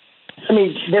 I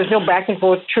mean, there's no back and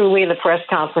forth truly in the press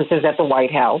conferences at the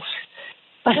White House.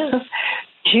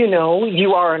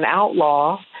 You are an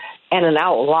outlaw and an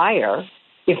outlier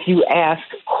if you ask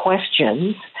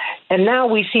questions. And now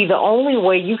we see the only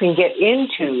way you can get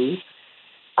into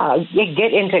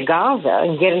Gaza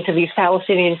and get into these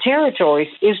Palestinian territories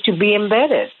is to be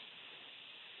embedded.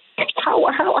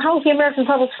 How is the American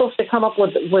public supposed to come up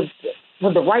with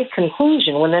the right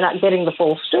conclusion when they're not getting the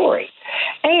full story?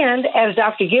 And as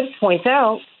Dr. Gibbs points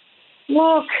out,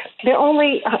 look, I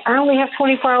only have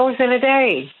 24 hours in a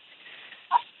day.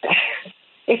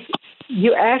 If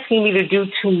you're asking me to do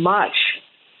too much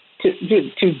to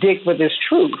dig for this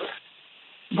truth,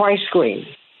 Bryce, Greene.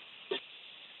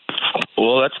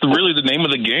 Well, that's really the name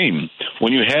of the game.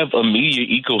 When you have a media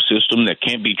ecosystem that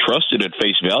can't be trusted at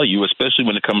face value, especially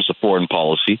when it comes to foreign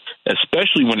policy,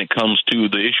 especially when it comes to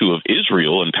the issue of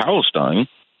Israel and Palestine,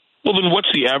 well, then what's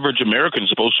the average American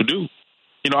supposed to do?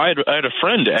 I had a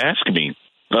friend ask me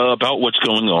about what's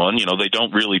going on. They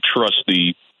don't really trust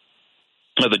the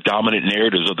dominant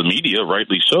narratives of the media,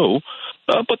 rightly so,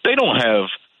 but they don't have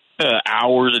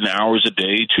hours and hours a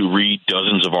day to read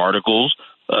dozens of articles.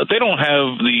 They don't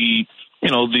have the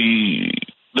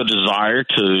desire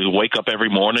to wake up every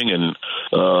morning and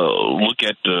look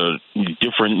at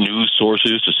different news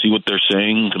sources to see what they're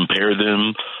saying, compare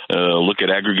them, look at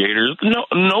aggregators.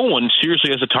 No one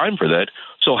seriously has the time for that.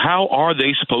 So how are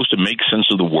they supposed to make sense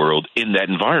of the world in that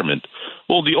environment?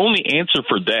 Well, the only answer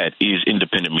for that is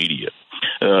independent media.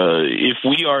 If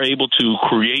we are able to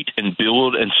create and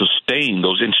build and sustain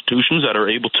those institutions that are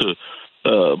able to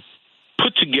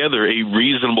put together a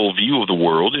reasonable view of the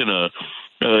world in a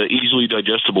easily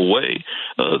digestible way,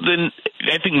 then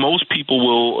I think most people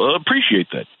will appreciate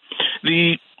that.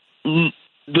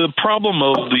 The problem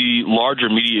of the larger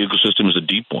media ecosystem is a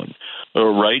deep one,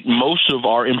 right? Most of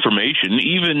our information,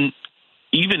 even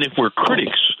if we're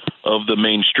critics of the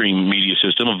mainstream media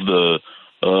system, of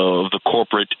the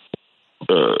corporate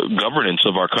governance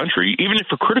of our country, even if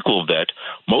we're critical of that,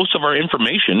 most of our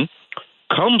information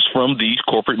comes from these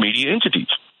corporate media entities.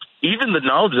 Even the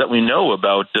knowledge that we know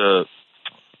about,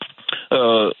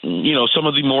 some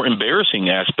of the more embarrassing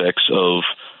aspects of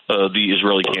the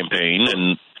Israeli campaign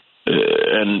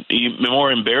and even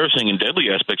more embarrassing and deadly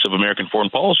aspects of American foreign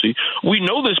policy, we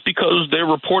know this because they're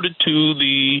reported to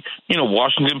the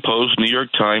Washington Post, New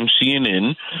York Times,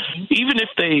 CNN. Even if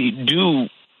they do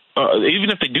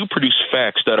produce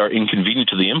facts that are inconvenient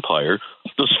to the empire,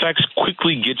 those facts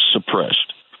quickly get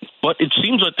suppressed. But it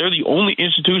seems like they're the only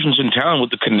institutions in town with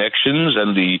the connections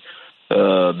and the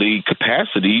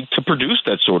capacity to produce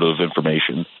that sort of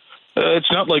information.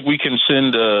 It's not like we can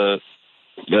send the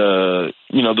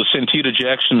Santita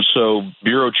Jackson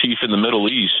bureau chief in the Middle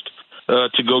East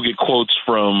to go get quotes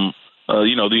from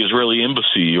the Israeli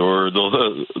embassy or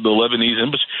the Lebanese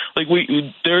embassy.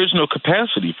 There is no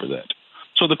capacity for that.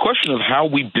 So the question of how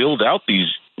we build out these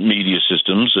media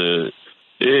systems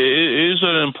is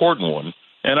an important one.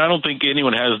 And I don't think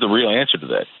anyone has the real answer to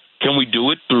that. Can we do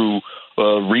it through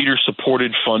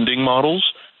reader-supported funding models?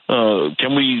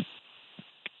 Can we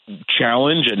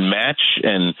challenge and match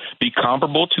and be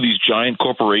comparable to these giant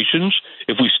corporations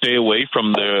if we stay away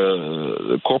from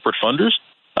the corporate funders?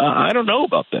 I don't know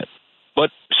about that.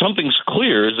 But something's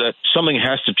clear is that something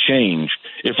has to change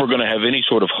if we're going to have any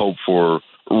sort of hope for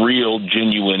real,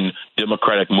 genuine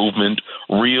democratic movement,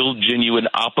 real, genuine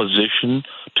opposition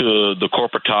to the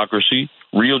corporatocracy,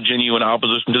 real, genuine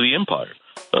opposition to the empire.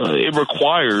 It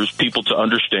requires people to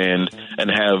understand and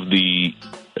have the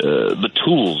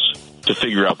tools to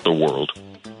figure out the world.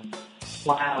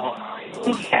 Wow.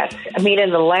 Yes. I mean, in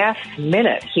the last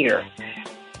minute here,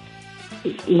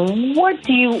 what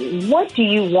do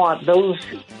you want those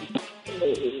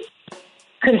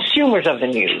consumers of the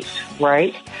news,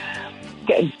 right?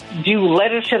 Do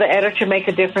letters to the editor make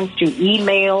a difference? Do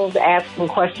emails, asking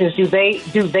questions, do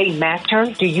they matter?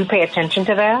 Do you pay attention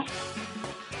to that?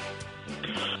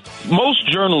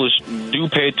 Most journalists do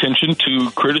pay attention to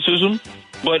criticism,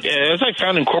 but as I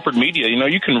found in corporate media,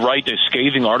 you can write a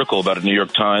scathing article about the New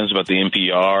York Times, about the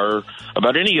NPR,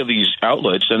 about any of these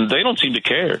outlets, and they don't seem to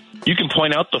care. You can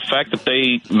point out the fact that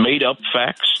they made up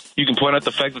facts. You can point out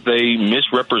the fact that they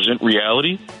misrepresent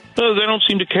reality. No, they don't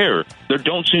seem to care. There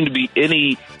don't seem to be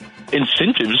any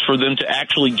incentives for them to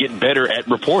actually get better at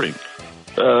reporting.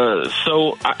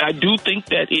 So I do think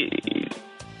that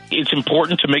it's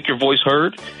important to make your voice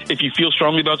heard. If you feel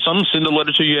strongly about something, send a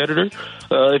letter to your editor.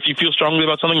 If you feel strongly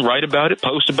about something, write about it,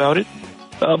 post about it.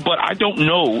 But I don't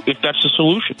know if that's the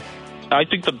solution. I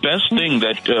think the best thing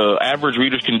that average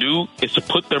readers can do is to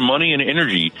put their money and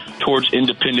energy towards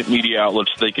independent media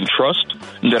outlets they can trust,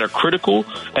 that are critical,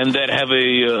 and that have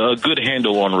a good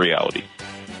handle on reality.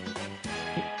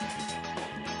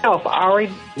 Now, for Ari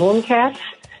Bloomekatz,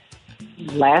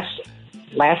 last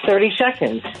 30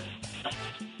 seconds.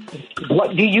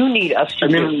 What do you need us to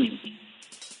do?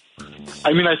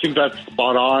 I think that's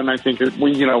spot on. I think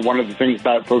one of the things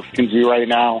that folks can do right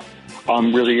now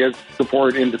really is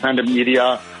support independent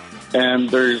media. And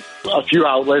there's a few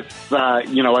outlets that,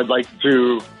 I'd like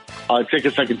to take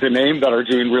a second to name that are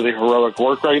doing really heroic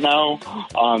work right now.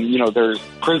 There's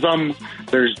Prism,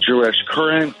 there's Jewish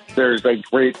Current, there's a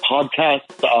great podcast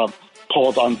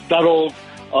called Unsettled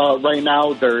right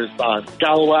now. There's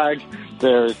Scalawag,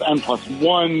 there's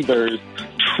N+1, there's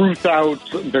Truth Out,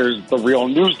 there's the Real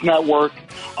News Network.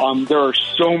 There are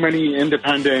so many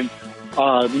independent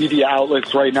media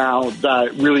outlets right now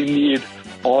that really need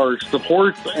our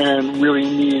support and really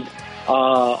need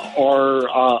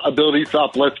our ability to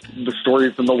uplift the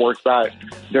stories and the work that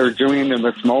they're doing in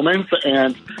this moment.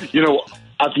 And,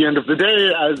 at the end of the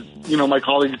day, as, my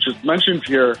colleague just mentioned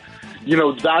here,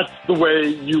 that's the way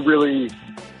you really,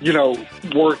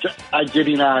 work at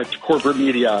getting at corporate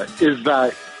media, is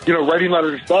that, writing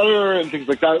letters better and things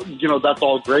like that, that's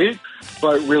all great.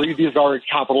 But really, these are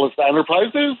capitalist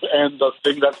enterprises, and the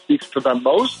thing that speaks to them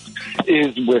most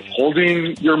is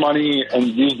withholding your money and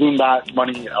using that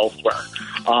money elsewhere.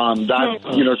 That's,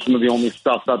 some of the only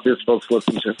stuff that these folks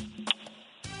listen to.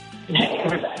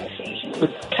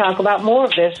 Talk about more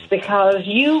of this, because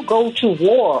you go to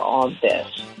war on this.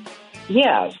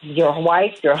 Yeah, your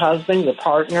wife, your husband, your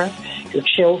partner, your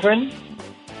children,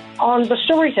 on the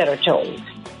stories that are told.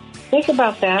 Think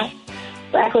about that.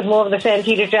 Back with more of the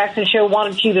Santita Jackson Show.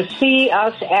 Wanted you to see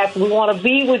us we want to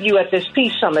be with you at this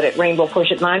Peace Summit at Rainbow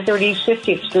Push at 930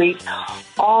 50th Street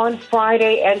on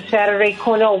Friday and Saturday.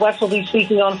 Cornel West will be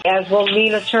speaking on, as will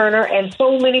Nina Turner, and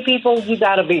so many people. You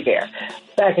got to be there.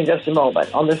 Back in just a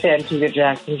moment on the Santita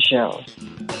Jackson Show.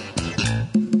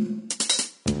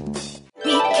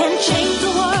 We can change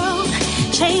the world,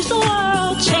 change the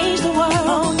world, change the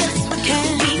world. Yes, we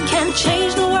can. We can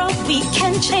change the world. We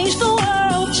can change the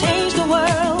world, change the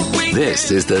world.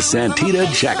 This is the Santita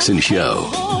Jackson Show.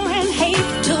 War and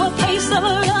hate to a place of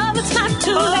love. It's not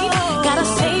too late. Gotta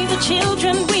save the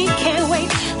children. We can't wait.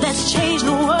 Let's change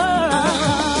the world.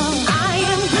 I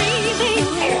am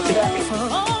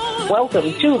breathing.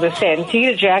 Welcome to the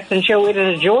Santita Jackson Show. It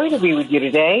is a joy to be with you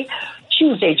today,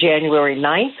 Tuesday, January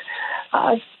 9th.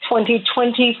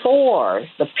 2024,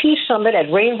 the Peace Summit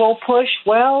at Rainbow Push.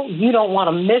 Well, you don't want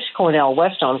to miss Cornel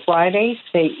West on Friday,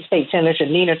 State Senator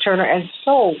Nina Turner, and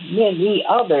so many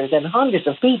others, and hundreds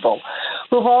of people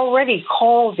who've already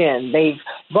called in. They've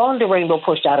gone to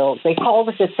rainbowpush.org. They called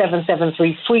us at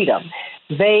 773-FREEDOM.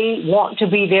 They want to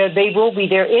be there. They will be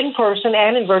there in person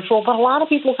and in virtual, but a lot of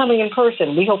people coming in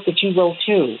person. We hope that you will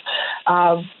too,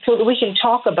 so that we can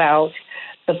talk about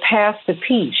the path to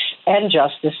peace and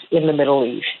justice in the Middle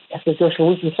East. Because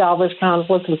we can solve this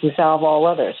conflict, we can solve all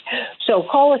others. So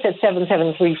call us at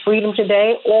 773-FREEDOM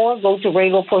today, or go to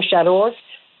rainbowpush.org.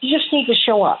 You just need to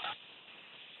show up.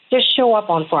 Just show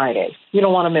up on Friday. You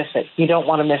don't want to miss it. You don't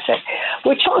want to miss it.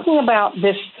 We're talking about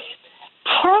this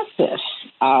practice.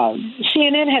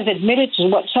 CNN has admitted to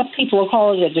what some people are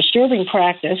calling a disturbing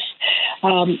practice,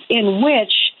 in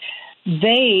which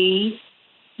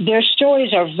their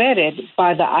stories are vetted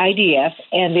by the IDF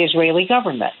and the Israeli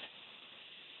government.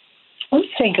 Let's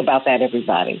think about that,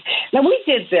 everybody. Now, we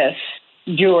did this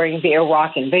during the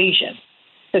Iraq invasion,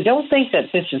 so don't think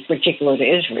that this is particular to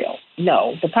Israel.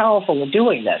 No, the powerful are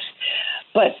doing this.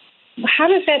 But how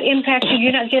does that impact you?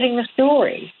 You're not getting the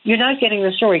story. You're not getting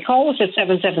the story. Call us at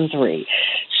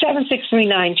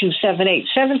 773-763-9278,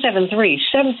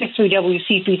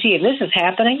 773-763-WCPT, and this is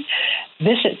happening.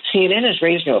 CNN has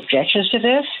raised no objections to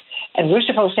this, and we're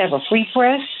supposed to have a free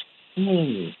press.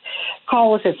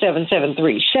 Call us at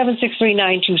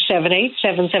 773-763-9278,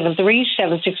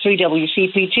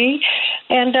 773-763-WCPT,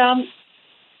 and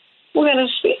we're going to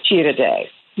speak to you today.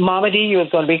 Mama D, you is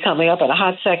going to be coming up in a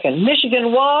hot second.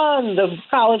 Michigan won the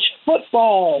college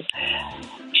football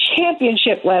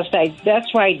championship last night.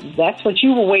 That's right. That's what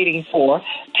you were waiting for,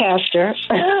 Pastor.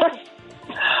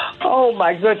 Oh,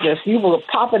 my goodness. You were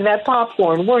popping that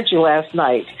popcorn, weren't you, last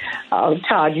night?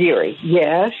 Todd Yeary.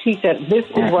 Yes, he said, this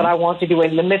is what I want to do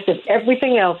in the midst of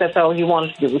everything else. That's all he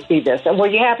wanted to do was see this. And were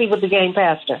you happy with the game,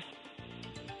 Pastor?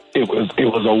 It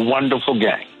was a wonderful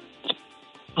game.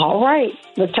 All right.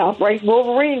 The top-ranked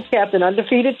Wolverines capped an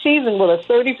undefeated season with a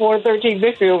 34-13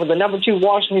 victory over the number 2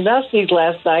 Washington Huskies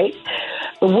last night.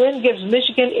 The win gives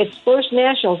Michigan its first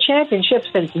national championship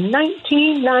since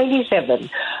 1997.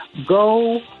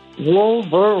 Go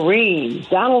Wolverines.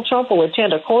 Donald Trump will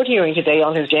attend a court hearing today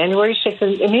on his January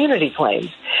 6th immunity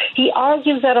claims. He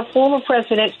argues that a former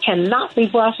president cannot be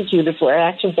prosecuted for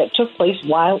actions that took place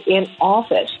while in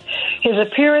office. His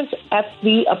appearance at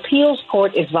the appeals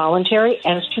court is voluntary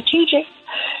and strategic.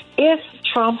 If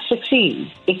Trump succeeds,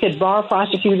 it could bar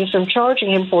prosecutors from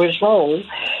charging him for his role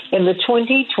in the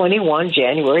 2021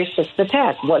 January 6th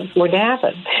attack. What's going to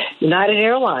happen? United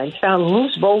Airlines found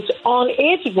loose bolts on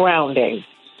its grounded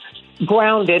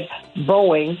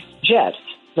Boeing jet,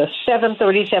 the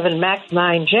 737 MAX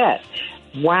 9 jet.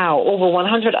 Wow, over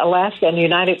 100 Alaska and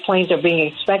United planes are being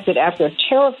inspected after a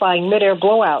terrifying midair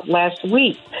blowout last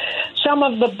week. Some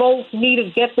of the bolts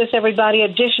needed, get this, everybody,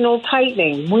 additional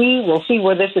tightening. We will see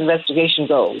where this investigation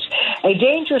goes. A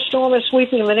dangerous storm is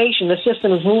sweeping the nation. The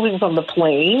system is moving from the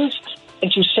plains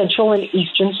into central and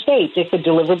eastern states. It could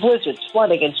deliver blizzards,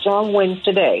 flooding, and strong winds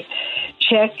today.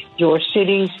 Check your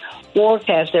city's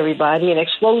forecast, everybody. An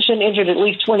explosion injured at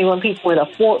least 21 people in a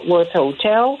Fort Worth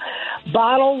hotel.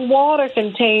 Bottled water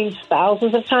contains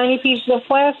thousands of tiny pieces of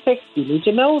plastic. You need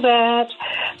to know that.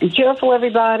 Be careful,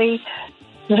 everybody.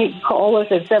 Call us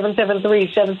at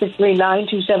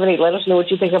 773-763-9278. Let us know what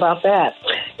you think about that.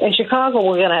 In Chicago,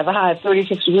 we're going to have a high of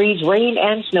 36 degrees, rain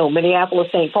and snow.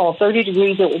 Minneapolis, St. Paul, 30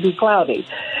 degrees. It will be cloudy.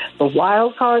 The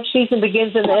wild card season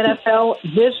begins in the NFL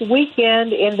this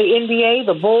weekend. In the NBA,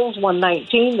 the Bulls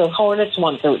 119, the Hornets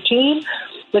 113.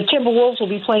 The Timberwolves will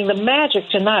be playing the Magic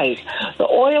tonight. The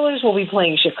Oilers will be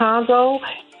playing Chicago.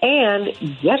 And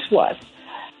guess what?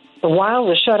 The Wild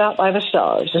was shut out by the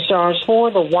Stars. The Stars 4,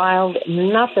 the Wild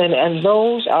nothing. And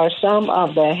those are some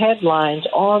of the headlines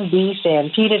on the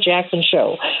Santita Jackson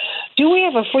Show. Do we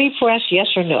have a free press,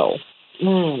 yes or no?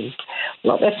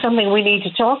 Well, that's something we need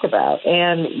to talk about.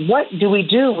 And what do we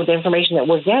do with the information that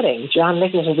we're getting? John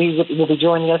Nichols will be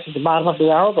joining us at the bottom of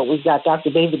the hour, but we've got Dr.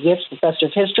 David Gibbs, Professor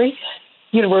of History,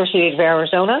 University of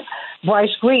Arizona.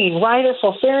 Bryce Greene, writer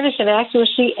for Fairness and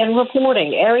Accuracy and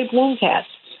Reporting. Bloomekatz,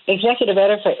 executive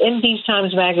editor for NB's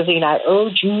Times Magazine. I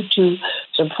urge you to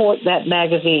support that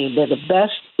magazine. They're the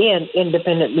best in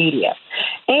independent media.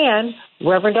 And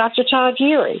Reverend Dr. Todd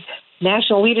Yeary,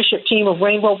 National Leadership Team of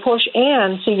Rainbow Push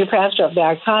and Senior Pastor of the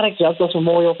iconic Douglas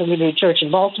Memorial Community Church in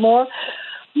Baltimore.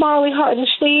 Mollie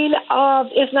Hartenstein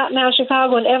of It's Not Now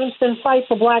Chicago and Evanston Fight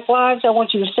for Black Lives. I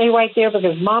want you to stay right there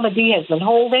because Mama D has been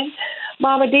holding.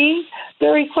 Mama D,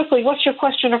 very quickly, what's your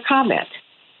question or comment?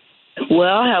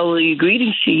 Well, Hallelujah,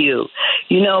 greetings to you.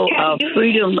 You know,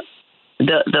 freedom,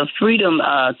 the freedom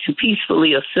to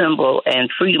peacefully assemble and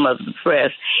freedom of the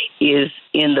press is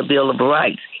in the Bill of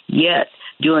Rights. Yet,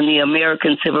 during the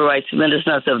American Civil Rights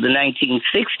Renaissance of the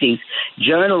 1960s,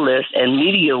 journalists and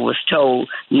media was told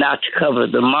not to cover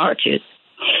the marches.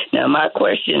 Now, my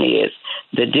question is,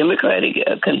 the Democratic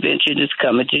Convention is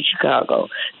coming to Chicago.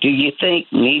 Do you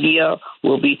think media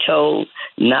will be told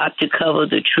not to cover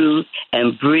the truth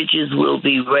and bridges will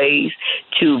be raised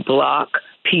to block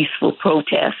peaceful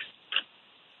protests?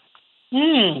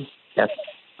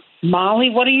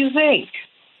 Mollie, what do you think?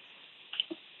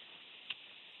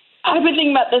 I've been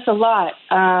thinking about this a lot,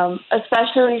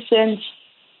 especially since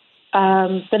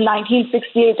the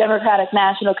 1968 Democratic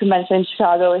National Convention in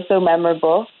Chicago is so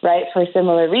memorable, right, for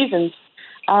similar reasons.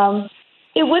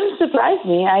 It wouldn't surprise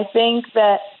me. I think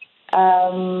that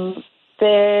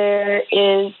there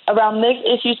is, around this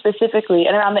issue specifically,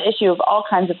 and around the issue of all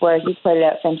kinds of work, you pointed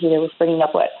out, Santita was bringing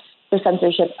up the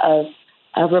censorship of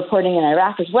reporting in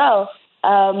Iraq as well,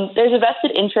 there's a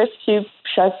vested interest to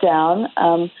shut down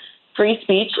free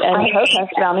speech and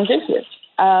protest around these issues.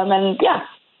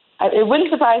 It wouldn't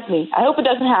surprise me. I hope it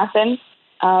doesn't happen.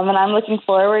 And I'm looking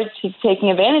forward to taking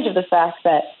advantage of the fact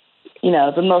that, you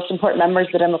know, the most important members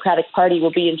of the Democratic Party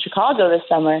will be in Chicago this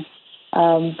summer.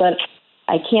 But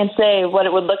I can't say what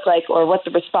it would look like or what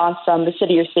the response from the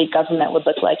city or state government would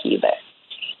look like either.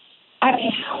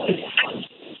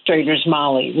 Administrators,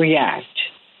 Mollie, react.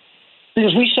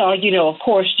 Because we saw, you know, of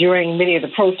course, during many of the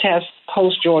protests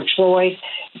post-George Floyd,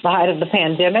 the height of the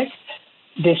pandemic,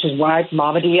 this is why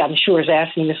Mama D, I'm sure, is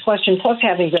asking this question, plus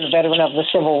having been a veteran of the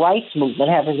civil rights movement,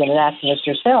 having been an activist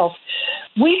herself,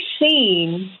 we've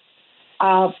seen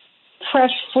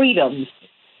press freedom.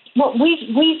 Well,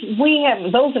 we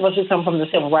have, those of us who come from the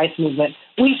civil rights movement,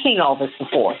 we've seen all this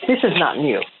before. This is not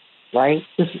new, right?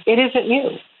 It isn't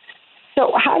new.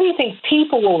 So how do you think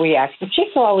people will react,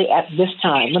 particularly at this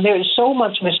time when there is so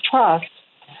much mistrust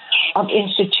of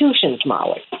institutions,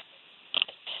 Mollie?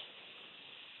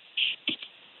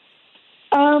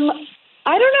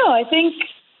 I don't know.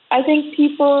 I think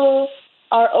people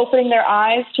are opening their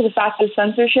eyes to the fact that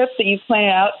censorship that you've pointed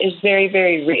out is very,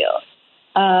 very real.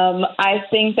 I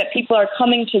think that people are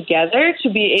coming together to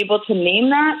be able to name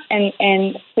that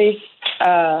and face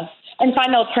and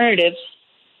find alternatives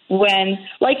when,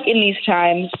 like in these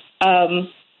times,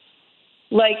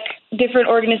 like different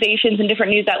organizations and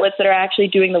different news outlets that are actually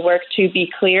doing the work to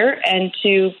be clear and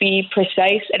to be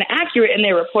precise and accurate in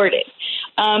their reporting.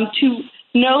 To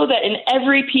know that in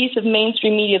every piece of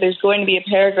mainstream media there's going to be a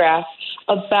paragraph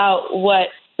about what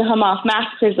the Hamas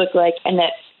massacres look like, and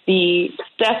that the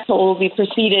death toll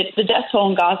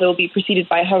in Gaza will be preceded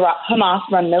by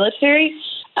Hamas-run military,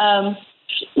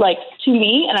 to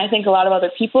me, and I think a lot of other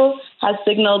people, has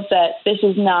signaled that this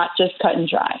is not just cut and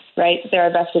dry, right? There are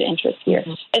vested interests here.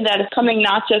 Mm-hmm. And that is coming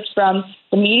not just from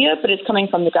the media, but it's coming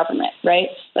from the government, right?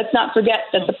 Let's not forget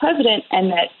that the president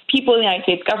and that people in the United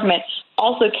States government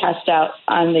also cast out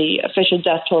on the official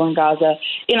death toll in Gaza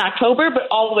in October, but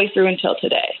all the way through until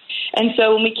today. And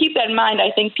so when we keep that in mind, I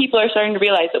think people are starting to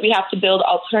realize that we have to build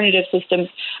alternative systems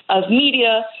of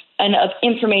media and of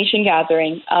information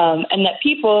gathering, and that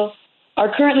people are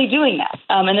currently doing that,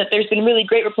 and that there's been really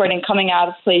great reporting coming out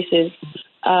of places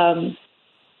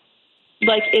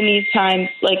like in these times,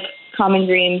 like Common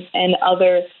Greens and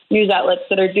other news outlets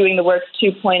that are doing the work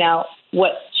to point out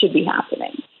what should be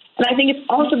happening. And I think it's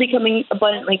also becoming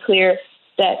abundantly clear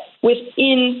that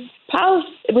within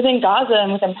Gaza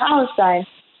and within Palestine,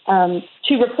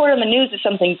 to report on the news is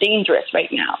something dangerous right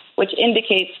now, which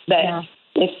indicates that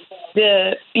if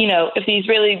the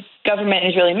Israeli government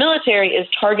and Israeli military is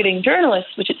targeting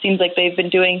journalists, which it seems like they've been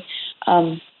doing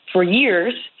for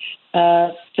years,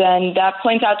 then that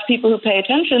points out to people who pay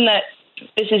attention that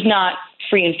this is not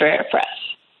free and fair press.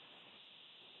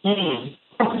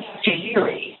 To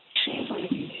Yeary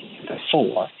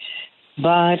before,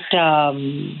 but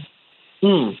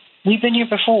we've been here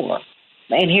before,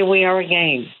 and here we are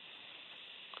again.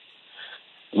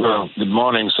 Well, good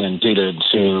morning, Santita,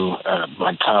 to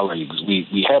my colleagues.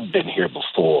 We have been here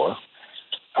before,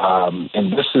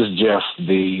 and this is just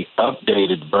the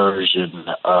updated version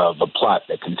of a plot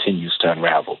that continues to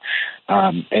unravel.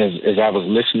 As I was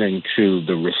listening to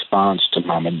the response to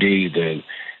Mama D,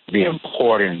 the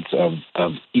importance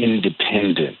of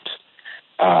independent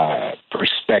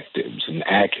perspectives and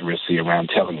accuracy around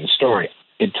telling the story,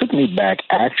 it took me back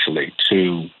actually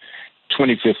to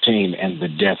 2015 and the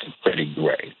death of Freddie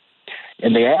Gray.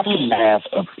 In the aftermath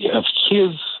of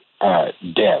his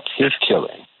death, his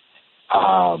killing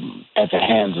at the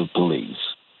hands of police,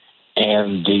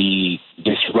 and the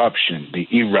disruption, the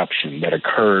eruption that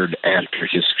occurred after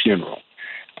his funeral,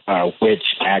 which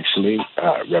actually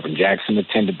Reverend Jackson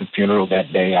attended the funeral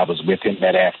that day. I was with him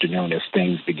that afternoon as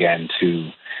things began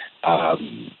to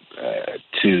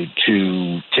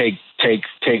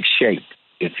take shape,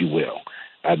 if you will.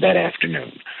 That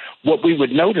afternoon. What we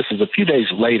would notice is a few days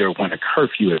later, when a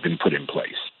curfew had been put in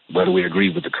place, whether we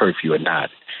agree with the curfew or not,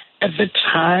 at the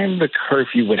time the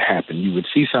curfew would happen, you would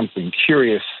see something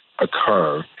curious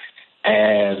occur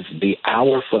as the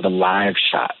hour for the live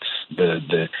shots,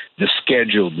 the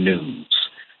scheduled news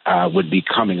would be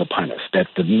coming upon us, that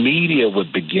the media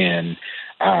would begin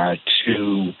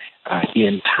to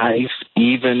entice,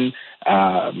 even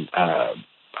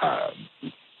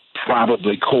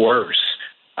probably coerce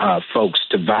folks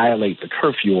to violate the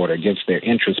curfew order against their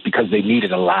interests because they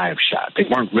needed a live shot. They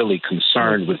weren't really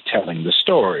concerned with telling the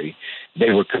story. They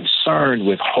were concerned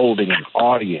with holding an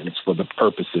audience for the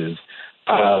purposes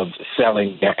of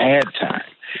selling their ad time.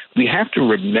 We have to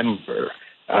remember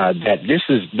that this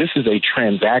is a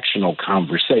transactional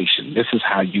conversation. This is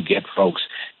how you get folks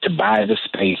to buy the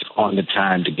space on the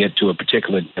time to get to a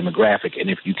particular demographic. And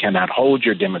if you cannot hold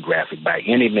your demographic by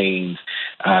any means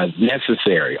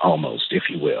necessary, almost, if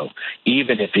you will,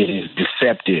 even if it is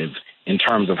deceptive in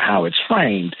terms of how it's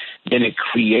framed, then it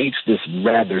creates this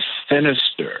rather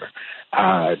sinister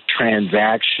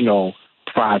transactional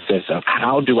process of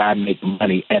how do I make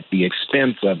money at the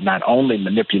expense of not only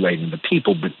manipulating the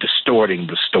people, but distorting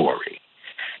the story.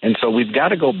 And so we've got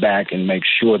to go back and make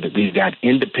sure that we've got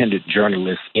independent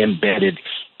journalists embedded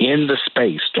in the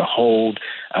space to hold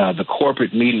the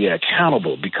corporate media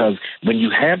accountable, because when you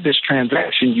have this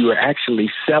transaction, you are actually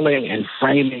selling and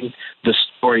framing the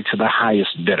story to the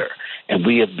highest bidder. And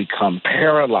we have become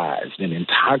paralyzed and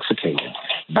intoxicated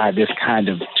by this kind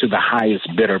of to the highest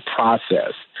bidder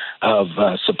process of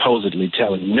supposedly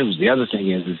telling news. The other thing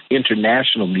is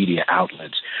international media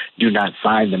outlets do not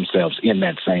find themselves in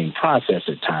that same process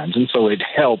at times. And so it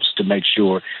helps to make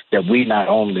sure that we not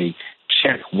only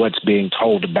check what's being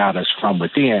told about us from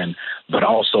within, but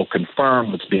also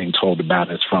confirm what's being told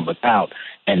about us from without,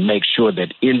 and make sure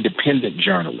that independent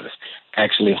journalists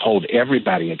actually hold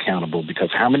everybody accountable, because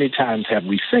how many times have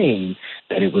we seen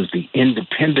that it was the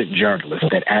independent journalist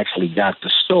that actually got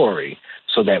the story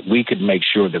so that we could make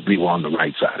sure that we were on the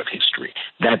right side of history?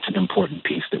 That's an important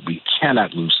piece that we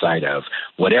cannot lose sight of.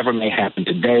 Whatever may happen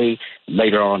today,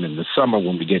 later on in the summer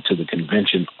when we get to the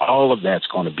convention, all of that's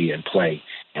going to be in play.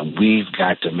 And we've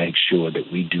got to make sure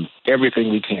that we do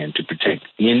everything we can to protect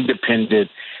independent,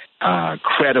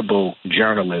 credible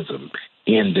journalism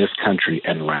in this country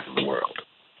and around the world.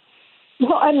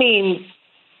 Well, I mean,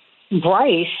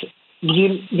 Bryce,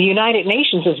 the United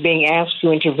Nations is being asked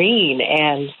to intervene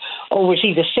and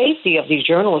oversee the safety of these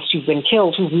journalists who've been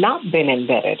killed, who've not been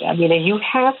embedded. I mean, and you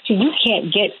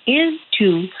can't get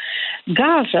into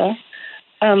Gaza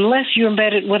unless you're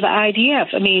embedded with the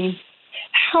IDF. I mean,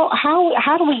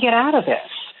 how do we get out of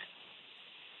this?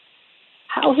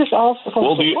 How is this all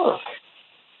supposed to work?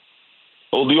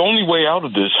 Well, the only way out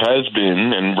of this has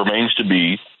been and remains to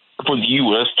be for the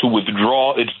U.S. to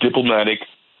withdraw its diplomatic,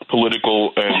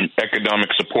 political, and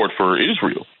economic support for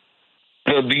Israel.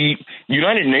 The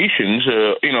United Nations,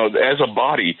 as a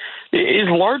body, is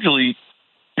largely,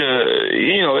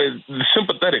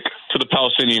 sympathetic to the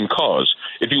Palestinian cause.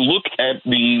 If you look at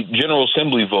the General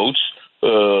Assembly votes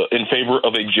in favor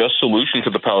of a just solution to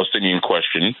the Palestinian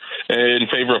question, in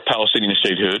favor of Palestinian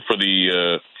statehood, for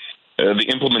the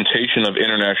implementation of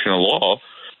international law,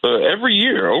 every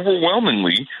year,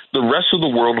 overwhelmingly, the rest of the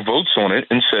world votes on it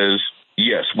and says,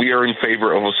 yes, we are in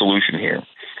favor of a solution here.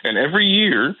 And every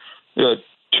year,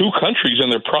 two countries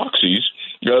and their proxies,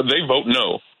 they vote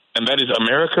no. And that is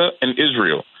America and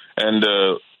Israel and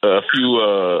a few,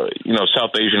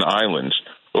 South Asian islands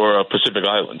or Pacific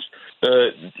islands.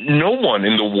 No one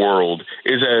in the world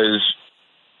is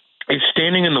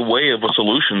standing in the way of a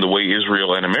solution the way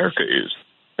Israel and America is.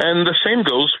 And the same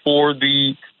goes for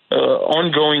the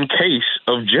ongoing case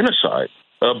of genocide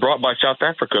brought by South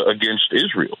Africa against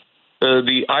Israel.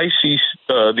 The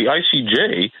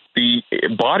ICJ, the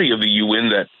body of the UN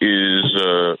that is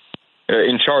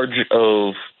in charge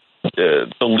of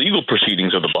the legal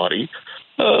proceedings of the body,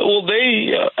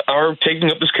 they are taking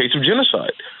up this case of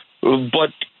genocide.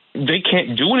 But they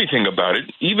can't do anything about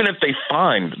it, even if they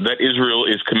find that Israel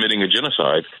is committing a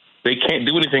genocide. They can't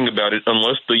do anything about it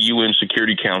unless the UN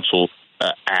Security Council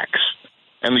acts.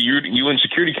 And the UN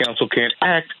Security Council can't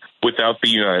act without the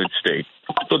United States.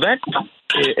 So that's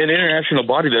an international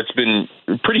body that's been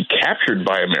pretty captured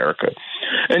by America.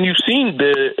 And you've seen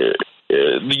the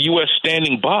U.S.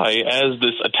 standing by as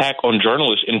this attack on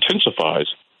journalists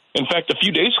intensifies. In fact, a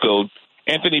few days ago,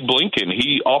 Anthony Blinken,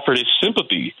 he offered his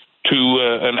sympathy to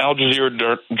an Al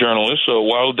Jazeera journalist,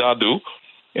 Wael Dahdouh,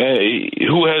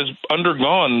 who has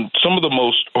undergone some of the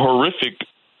most horrific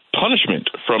punishment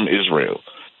from Israel.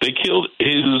 They killed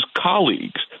his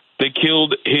colleagues. They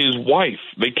killed his wife.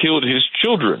 They killed his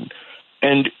children.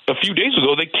 And a few days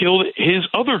ago, they killed his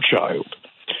other child.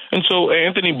 And so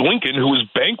Anthony Blinken, who is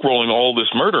bankrolling all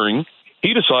this murdering,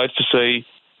 he decides to say,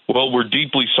 well, we're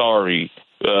deeply sorry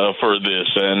for this,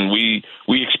 and we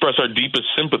express our deepest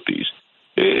sympathies.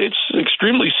 It's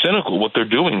extremely cynical what they're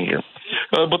doing here.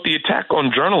 But the attack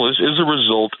on journalists is a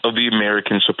result of the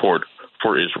American support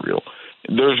for Israel.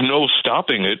 There's no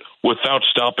stopping it without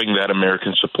stopping that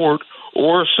American support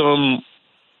or some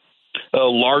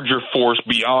larger force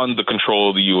beyond the control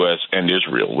of the U.S. and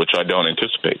Israel, which I don't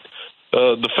anticipate.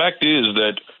 The fact is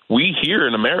that we here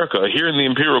in America, here in the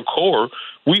Imperial Corps,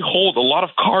 we hold a lot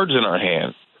of cards in our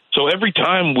hand. So every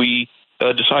time we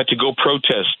decide to go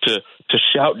protest, to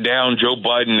shout down Joe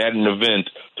Biden at an event,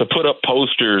 to put up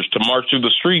posters, to march through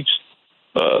the streets,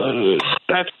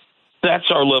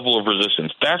 that's our level of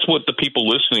resistance. That's what the people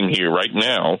listening here right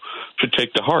now should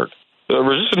take to heart.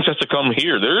 Resistance has to come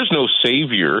here. There is no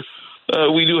savior.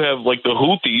 We do have, like, the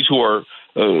Houthis, who are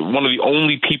one of the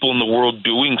only people in the world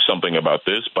doing something about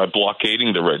this by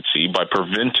blockading the Red Sea, by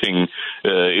preventing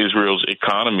Israel's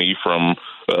economy from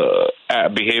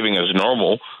behaving as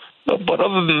normal. But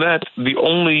other than that, the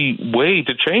only way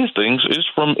to change things is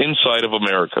from inside of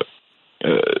America.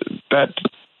 That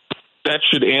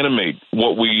should animate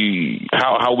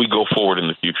how we go forward in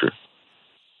the future.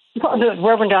 Well,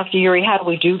 Reverend Dr. Yeary, how do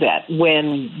we do that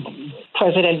when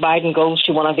President Biden goes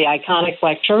to one of the iconic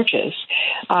black churches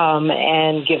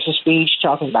and gives a speech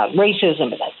talking about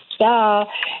racism and stuff,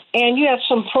 and you have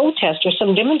some protesters,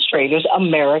 some demonstrators,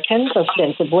 Americans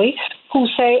ostensibly, who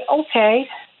say, okay,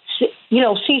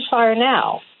 ceasefire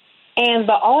now. And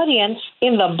the audience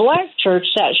in the black church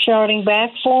starts shouting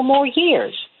back 4 more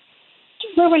years.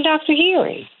 Reverend Dr.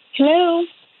 Yeary, hello?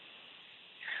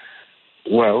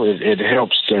 Well, it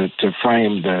helps to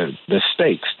frame the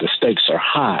stakes. The stakes are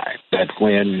high, that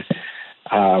when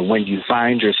when you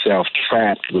find yourself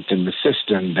trapped within the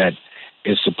system that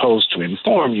is supposed to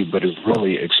inform you but is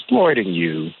really exploiting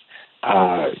you,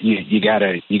 you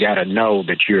gotta know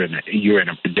that you're in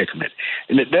a predicament.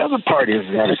 And the other part is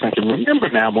that remember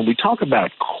now when we talk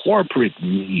about corporate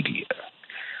media,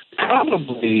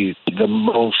 probably the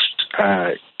most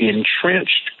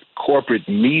entrenched corporate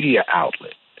media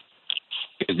outlet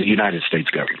is the United States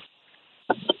government.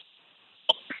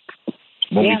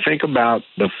 When we think about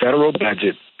the federal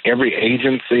budget, every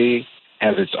agency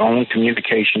has its own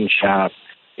communication shop.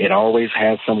 It always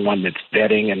has someone that's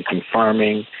vetting and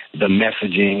confirming the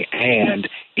messaging, and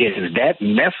it is that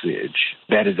message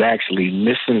that is actually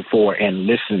listened for and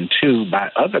listened to by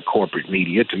other corporate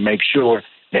media to make sure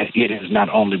that it is not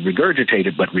only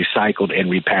regurgitated but recycled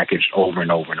and repackaged over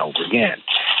and over and over again.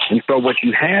 And so what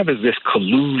you have is this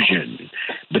collusion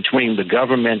between the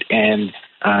government and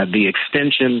the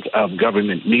extensions of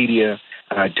government media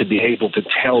to be able to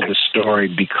tell the story,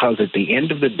 because at the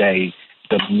end of the day,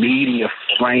 the media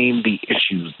frame the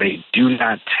issues. They do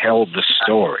not tell the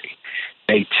story.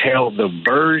 They tell the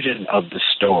version of the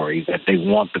story that they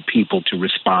want the people to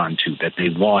respond to, that they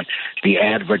want the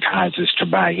advertisers to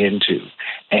buy into.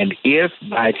 And if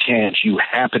by chance you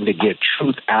happen to get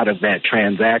truth out of that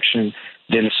transaction,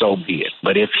 then so be it.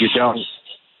 But if you don't,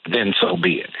 then so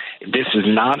be it. This is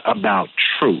not about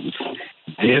truth.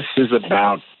 This is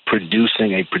about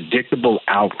producing a predictable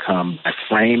outcome by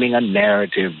framing a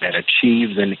narrative that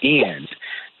achieves an end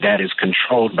that is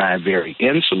controlled by a very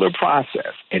insular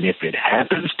process. And if it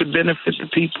happens to benefit the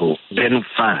people, then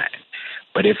fine.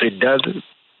 But if it doesn't,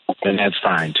 then that's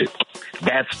fine too.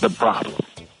 That's the problem.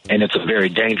 And it's a very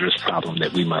dangerous problem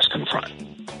that we must confront.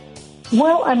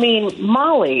 Well, I mean,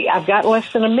 Mollie, I've got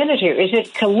less than a minute here. Is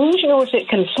it collusion or is it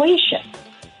conflation?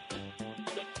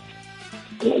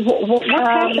 What's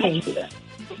happening here?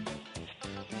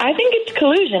 I think it's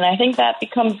collusion. I think that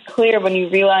becomes clear when you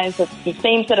realize that the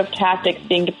same set of tactics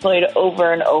being deployed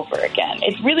over and over again.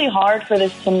 It's really hard for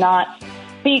this to not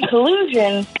be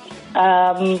collusion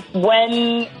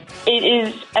when it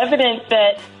is evident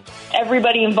that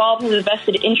everybody involved has a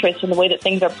vested interest in the way that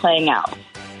things are playing out.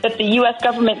 That the U.S.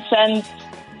 government sends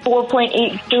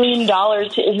 $4.8 billion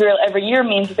to Israel every year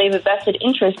means that they have a vested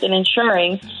interest in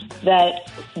ensuring that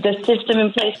the system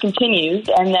in place continues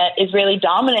and that Israeli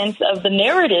dominance of the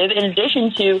narrative, in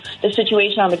addition to the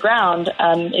situation on the ground,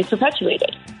 is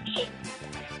perpetuated.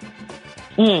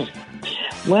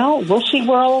 Well, we'll see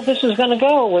where all of this is going to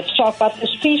go. Let's talk about this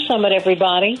peace summit,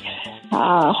 everybody.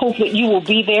 Hope that you will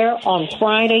be there on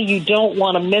Friday. You don't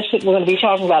want to miss it. We're going to be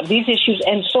talking about these issues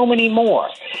and so many more.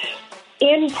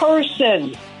 In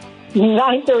person,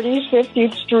 930 East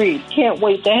 50th Street. Can't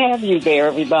wait to have you there,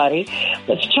 everybody.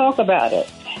 Let's talk about it.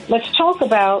 Let's talk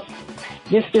about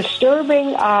this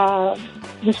disturbing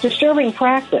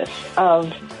practice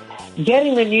of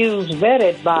getting the news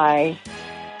vetted by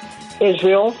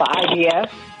Israel, by IDF,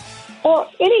 or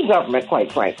any government,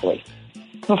 quite frankly,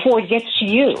 before it gets to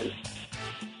you.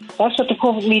 That's what the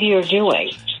corporate media are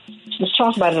doing. Let's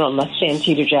talk about it on the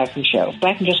Santita Jackson Show.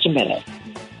 Back in just a minute.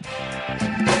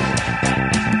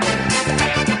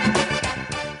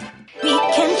 We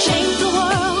can change the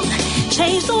world,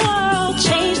 change the world,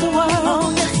 change the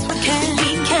world. Yes, we can.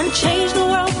 We can change the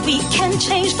world, we can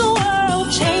change the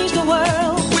world, change the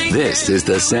world. This is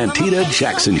the Santita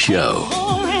Jackson Show.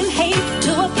 War and hate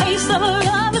to a place of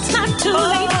love, it's not too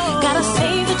late. Gotta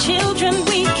save the children,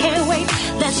 we can't wait.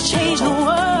 Let's change the world.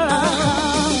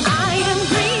 I am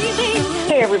breathing.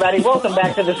 Hey, everybody. Welcome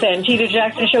back to the Santita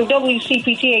Jackson Show.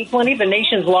 WCPT 820, the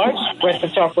nation's largest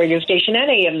progressive talk radio station, and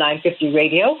AM 950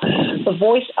 radio. The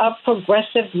voice of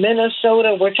progressive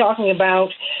Minnesota. We're talking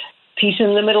about peace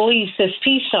in the Middle East, this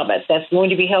peace summit that's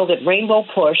going to be held at Rainbow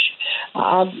Push.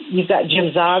 You've got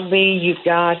Jim Zogby. You've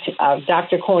got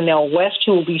Dr. Cornel West,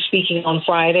 who will be speaking on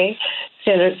Friday.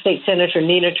 State Senator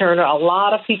Nina Turner. A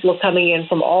lot of people are coming in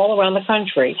from all around the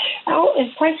country,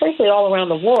 and quite frankly, all around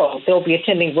the world. They'll be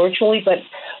attending virtually, but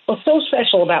what's so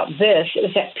special about this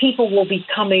is that people will be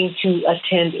coming to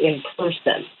attend in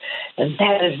person, and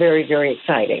that is very, very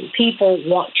exciting. People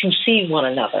want to see one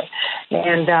another,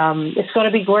 and it's going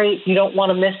to be great. You don't want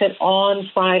to miss it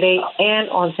on Friday and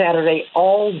on Saturday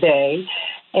all day,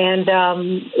 and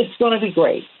it's going to be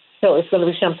great. So it's going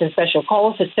to be something special.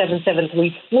 Call us at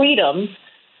 773-FREEDOM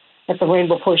at the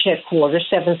Rainbow Push headquarters,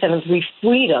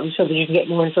 773-FREEDOM, so that you can get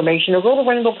more information, or go to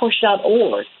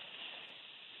rainbowpush.org.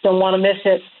 Don't want to miss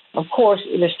it. Of course,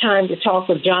 it is time to talk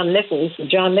with John Nichols.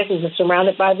 John Nichols is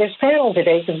surrounded by this panel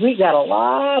today because we've got a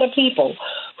lot of people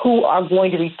who are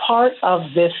going to be part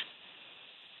of this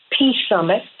peace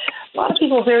summit. A lot of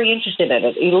people are very interested in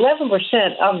it.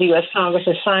 11% of the U.S. Congress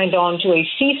has signed on to a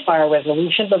ceasefire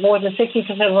resolution, but more than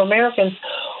 60% of Americans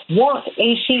want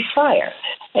a ceasefire.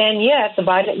 And yet the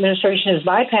Biden administration has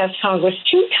bypassed Congress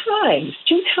two times,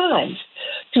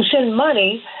 to send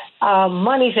monies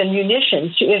and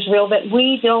munitions to Israel that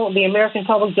the American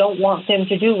public don't want them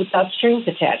to do without strings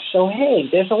attached. So, hey,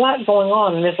 there's a lot going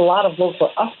on, and there's a lot of work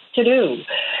for us to do.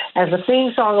 As the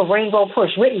theme song of Rainbow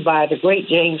Push, written by the great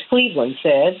James Cleveland,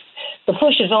 says, the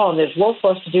push is on. There's work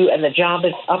for us to do, and the job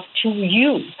is up to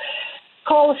you.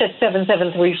 Call us at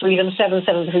 773-FREEDOM,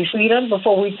 773-FREEDOM.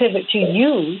 Before we pivot to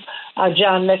you,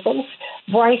 John Nichols,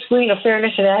 Bryce, Greene of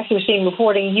Fairness and Accuracy in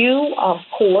Reporting. You, of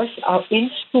course, are in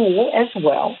school as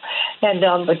well, and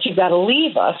but you've got to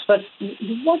leave us. But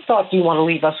what thought do you want to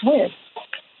leave us with?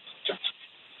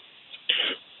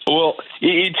 Well,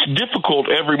 it's difficult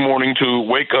every morning to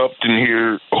wake up and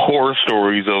hear horror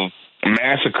stories of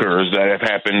massacres that have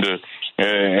happened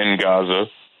in Gaza.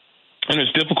 And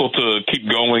it's difficult to keep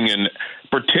going and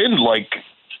pretend like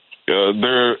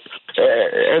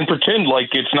pretend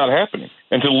like it's not happening,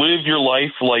 and to live your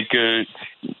life like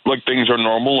things are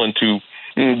normal, and to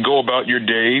go about your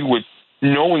day with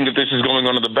knowing that this is going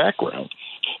on in the background.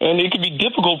 And it can be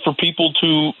difficult for people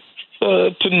to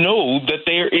know that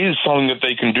there is something that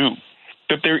they can do,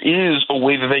 that there is a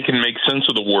way that they can make sense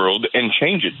of the world and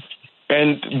change it.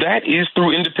 And that is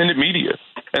through independent media.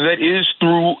 And that is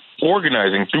through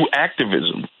organizing, through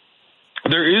activism.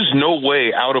 There is no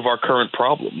way out of our current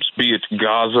problems, be it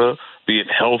Gaza, be it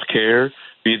healthcare,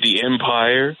 be it the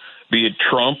empire, be it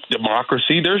Trump,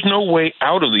 democracy. There's no way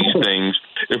out of these things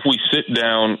if we sit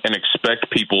down and expect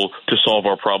people to solve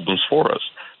our problems for us.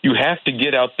 You have to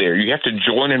get out there. You have to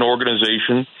join an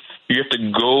organization. You have to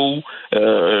go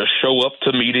show up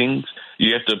to meetings.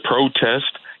 You have to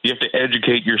protest. You have to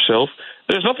educate yourself.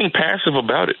 There's nothing passive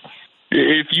about it.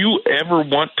 If you ever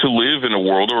want to live in a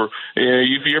world, or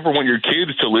if you ever want your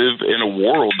kids to live in a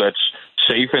world that's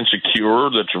safe and secure,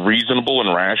 that's reasonable and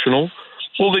rational,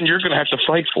 well, then you're going to have to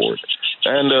fight for it.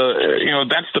 And,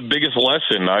 that's the biggest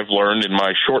lesson I've learned in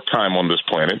my short time on this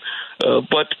planet.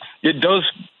 But it gets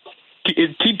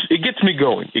me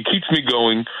going. It keeps me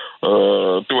going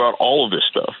throughout all of this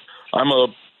stuff. I'm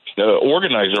a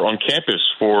organizer on campus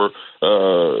for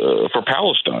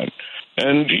Palestine.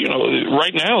 And,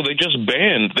 right now they just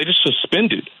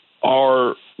suspended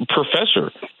our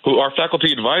professor, our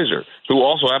faculty advisor, who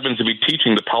also happens to be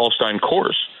teaching the Palestine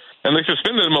course. And they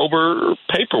suspended him over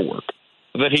paperwork,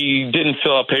 that he didn't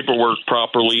fill out paperwork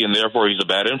properly, and therefore he's a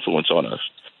bad influence on us.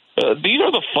 These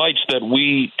are the fights that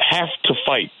we have to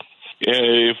fight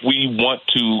if we want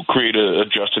to create a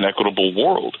just and equitable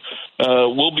world.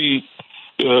 We'll be,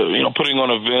 putting on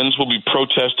events. We'll be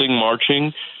protesting,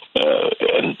 marching.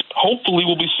 And hopefully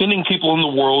we'll be sending people in the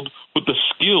world with the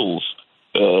skills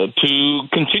to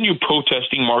continue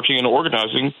protesting, marching, and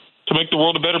organizing to make the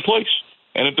world a better place.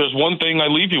 And if there's one thing I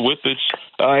leave you with, it's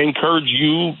I encourage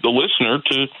you, the listener,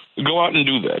 to go out and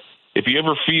do that. If you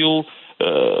ever feel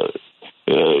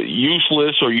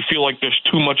useless, or you feel like there's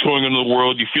too much going on in the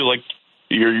world, you feel like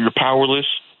you're powerless,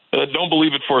 don't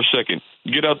believe it for a second.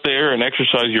 Get out there and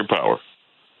exercise your power.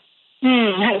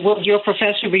 Will your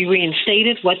professor be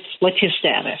reinstated? What's his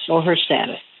status or her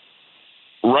status?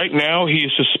 Right now, he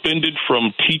is suspended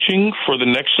from teaching for the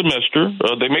next semester.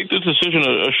 They made this decision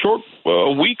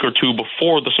a week or two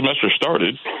before the semester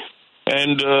started,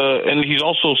 and he's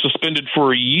also suspended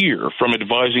for a year from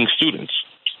advising students.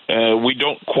 We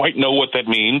don't quite know what that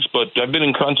means, but I've been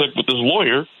in contact with his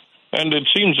lawyer, and it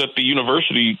seems that the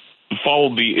university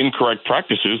followed the incorrect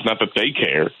practices, not that they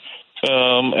care.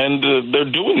 And they're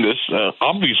doing this,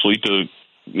 obviously, to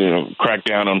crack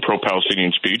down on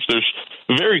pro-Palestinian speech. There's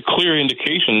very clear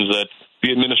indications that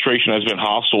the administration has been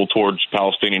hostile towards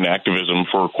Palestinian activism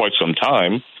for quite some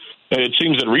time. It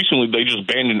seems that recently they just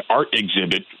banned an art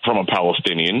exhibit from a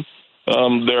Palestinian.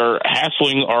 They're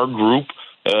hassling our group.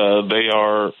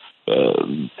 The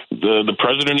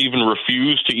president even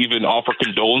refused to even offer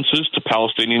condolences to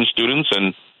Palestinian students,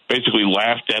 and basically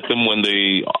laughed at them when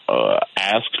they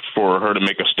asked for her to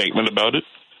make a statement about it.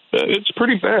 It's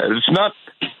pretty bad. It's not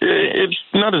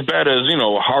as bad as,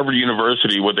 Harvard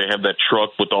University, where they have that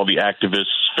truck with all the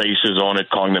activists' faces on it,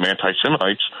 calling them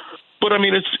anti-Semites. But,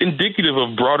 it's indicative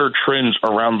of broader trends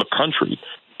around the country,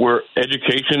 where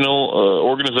educational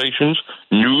organizations,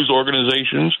 news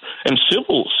organizations, and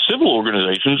civil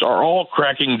organizations are all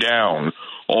cracking down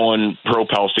on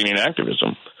pro-Palestinian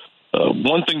activism.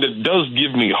 One thing that does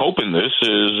give me hope in this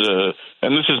is,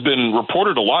 and this has been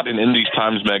reported a lot in these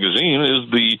Times magazine, is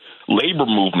the labor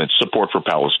movement's support for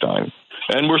Palestine.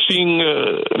 And we're seeing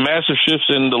massive shifts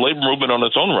in the labor movement on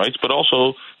its own rights, but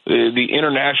also the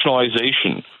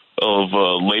internationalization of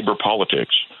labor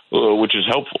politics, which is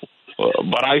helpful.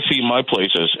 But I see my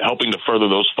place as helping to further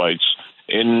those fights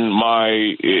on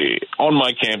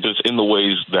my campus in the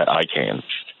ways that I can.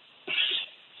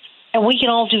 And we can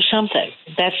all do something.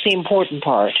 That's the important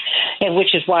part, and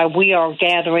which is why we are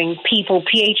gathering people,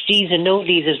 PhDs and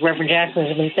no-Ds, as Reverend Jackson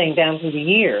has been saying down through the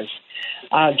years,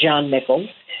 John Nichols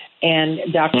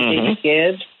and Dr. David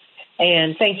Gibbs.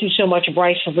 And thank you so much,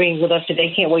 Bryce, for being with us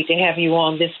today. Can't wait to have you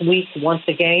on this week once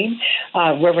again.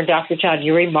 Reverend Dr. Todd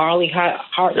Yeary, Mollie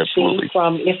Hartenstein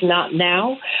from If Not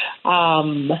Now.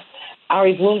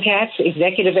 Ari Bloomekatz,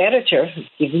 executive editor,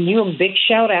 giving you a big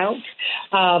shout-out.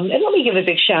 And let me give a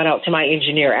big shout-out to my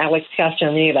engineer, Alex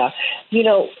Castaneda. You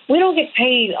know, we don't get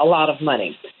paid a lot of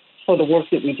money for the work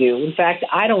that we do. In fact,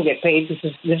 I don't get paid. This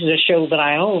is a show that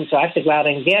I own, so I have to go out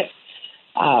and get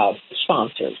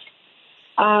sponsors.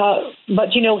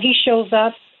 But, you know, he shows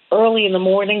up early in the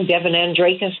morning. Devin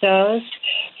Andrakis does.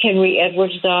 Henry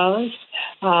Edwards does.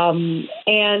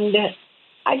 And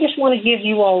I just want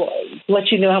to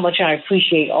let you know how much I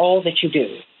appreciate all that you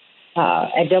do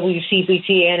at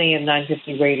WCBT and AM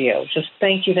 950 Radio. Just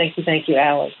thank you,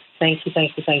 Alex. Thank you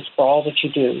for all that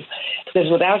you do. Because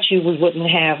without you, we wouldn't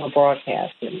have a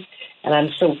broadcast. And I'm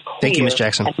so clear. Thank you, Ms.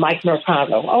 Jackson. And Mike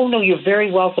Mercado. Oh, no, you're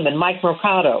very welcome. And Mike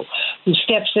Mercado, who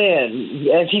steps in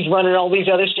as he's running all these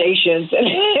other stations.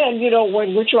 And you know,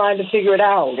 when we're trying to figure it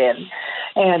out.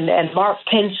 And Mark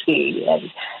Pinsky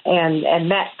and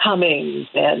Matt Cummings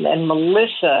and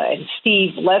Melissa and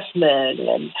Steve Lessman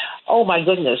and oh my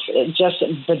goodness, just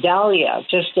Vidalia,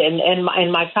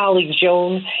 and my colleagues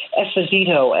Joan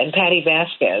Esposito and Patty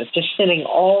Vasquez, just sending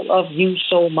all of you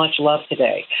so much love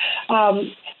today.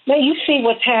 Now you see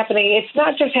what's happening. It's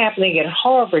not just happening at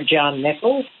Harvard, John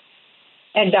Nichols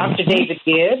and Dr. David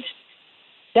Gibbs.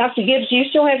 Dr. Gibbs, do you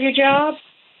still have your job?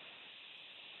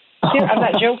 I'm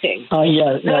not joking.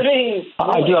 Yeah,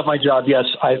 I do have my job. Yes,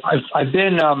 I've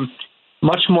been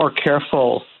much more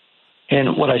careful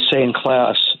in what I say in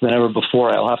class than ever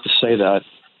before. I'll have to say that.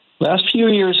 Last few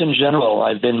years in general,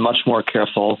 I've been much more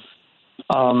careful,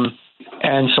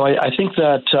 and so I think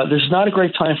that this is not a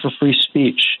great time for free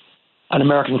speech on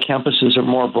American campuses or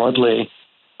more broadly.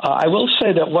 I will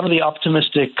say that one of the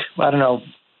optimistic, I don't know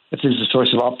if this is a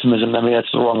source of optimism. I mean,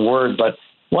 that's the wrong word, but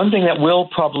one thing that will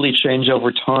probably change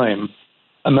over time,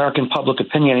 American public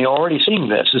opinion, you're already seeing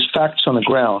this, is facts on the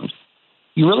ground.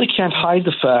 You really can't hide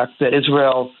the fact that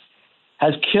Israel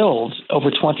has killed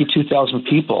over 22,000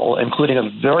 people, including a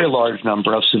very large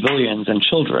number of civilians and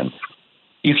children.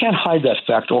 You can't hide that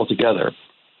fact altogether.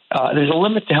 There's a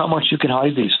limit to how much you can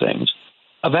hide these things.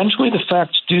 Eventually, the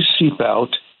facts do seep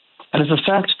out, and as the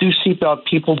facts do seep out,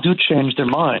 people do change their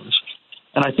minds.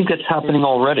 And I think that's happening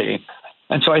already.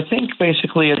 And so I think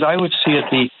basically, as I would see it,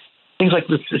 the things like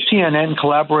the CNN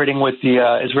collaborating with the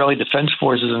Israeli Defense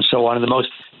Forces and so on in the most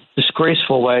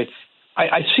disgraceful way,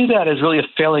 I see that as really a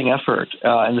failing effort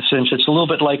in the sense it's a little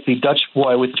bit like the Dutch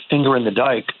boy with the finger in the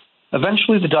dike.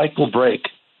 Eventually the dike will break.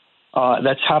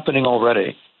 That's happening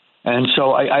already. And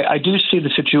so I do see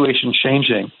the situation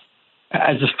changing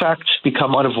as the facts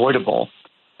become unavoidable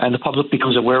and the public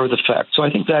becomes aware of the facts. So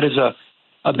I think that is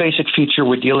a basic feature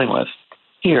we're dealing with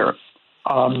here.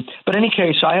 But in any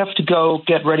case, I have to go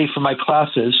get ready for my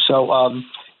classes. So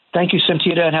thank you,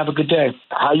 Santita, and have a good day.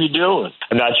 How you doing?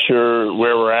 I'm not sure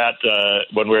where we're at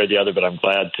one way or the other, but I'm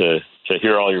glad to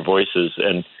hear all your voices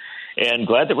and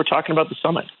glad that we're talking about the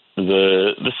summit.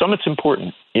 The summit's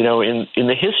important. You know, in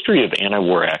the history of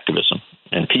anti-war activism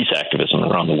and peace activism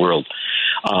around the world,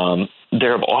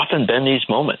 there have often been these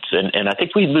moments, and I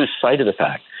think we lose sight of the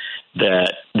fact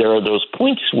that there are those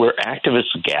points where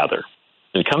activists gather.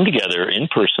 They come together in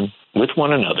person with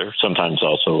one another, sometimes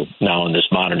also now in this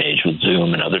modern age with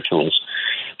Zoom and other tools.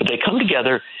 But they come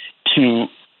together to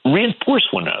reinforce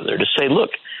one another, to say, look,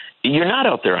 you're not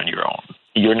out there on your own.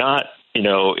 You're not, you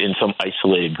know, in some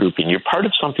isolated grouping. You're part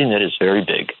of something that is very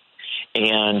big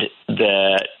and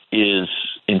that is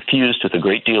infused with a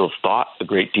great deal of thought, a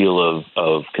great deal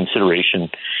of consideration,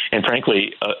 and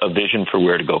frankly, a vision for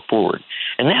where to go forward.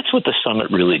 And that's what the summit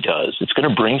really does. It's going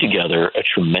to bring together a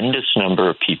tremendous number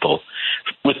of people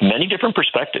with many different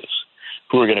perspectives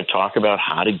who are going to talk about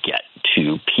how to get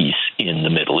to peace in the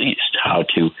Middle East, how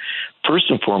to first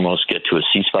and foremost get to a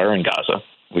ceasefire in Gaza,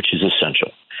 which is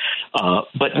essential,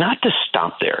 but not to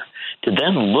stop there, to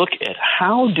then look at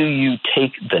how do you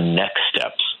take the next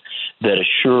steps that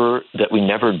assure that we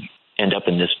never end up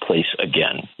in this place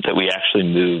again, that we actually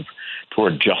move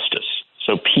toward justice.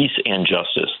 So peace and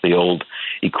justice, the old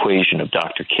equation of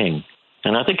Dr. King.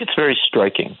 And I think it's very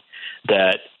striking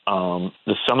that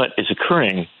the summit is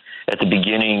occurring at the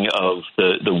beginning of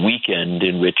the weekend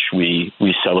in which we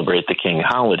celebrate the King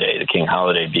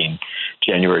holiday being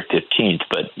January 15th.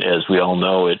 But as we all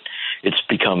know, it's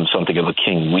become something of a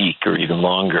King week or even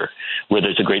longer, where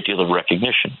there's a great deal of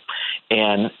recognition.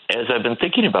 And as I've been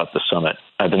thinking about the summit,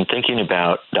 I've been thinking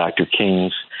about Dr.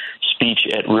 King's speech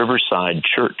at Riverside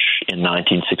Church in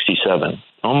 1967,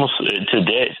 almost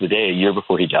today, the day a year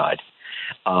before he died,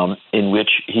 in which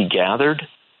he gathered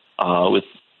with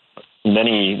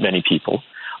many, many people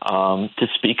to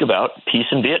speak about peace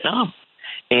in Vietnam.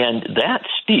 And that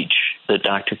speech that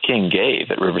Dr. King gave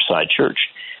at Riverside Church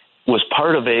was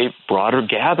part of a broader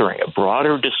gathering, a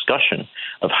broader discussion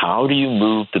of how do you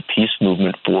move the peace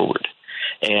movement forward.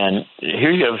 And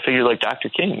here you have a figure like Dr.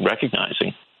 King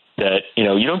recognizing that,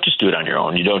 you don't just do it on your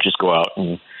own. You don't just go out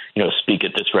and, speak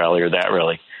at this rally or that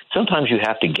rally. Sometimes you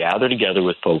have to gather together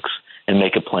with folks and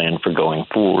make a plan for going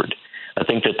forward. I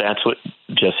think that that's what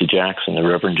Jesse Jackson, the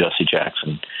Reverend Jesse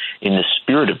Jackson, in the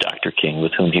spirit of Dr. King,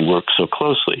 with whom he works so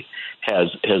closely, has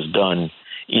done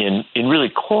in really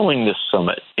calling this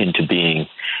summit into being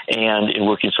and in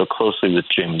working so closely with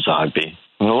Jim Zogby.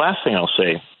 And the last thing I'll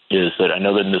say is that I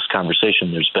know that in this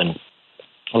conversation there's been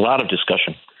a lot of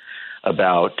discussion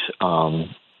about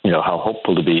how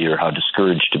hopeful to be or how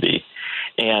discouraged to be.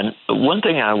 And one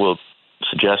thing I will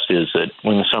suggest is that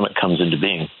when the summit comes into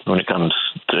being, when it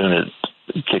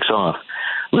kicks off,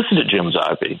 listen to Jim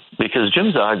Zogby, because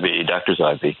Jim Zogby, Dr.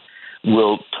 Zogby,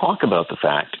 will talk about the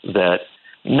fact that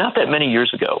not that many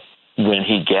years ago, when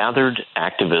he gathered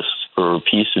activists for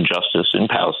peace and justice in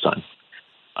Palestine,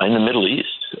 in the Middle East,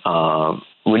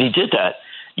 when he did that,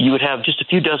 you would have just a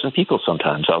few dozen people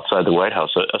sometimes outside the White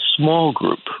House, a small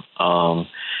group.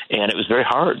 And it was very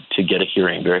hard to get a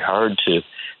hearing, very hard to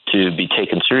be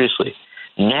taken seriously.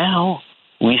 Now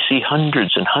we see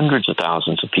hundreds and hundreds of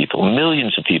thousands of people,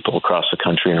 millions of people across the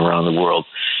country and around the world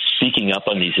speaking up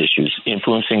on these issues,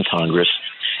 influencing Congress.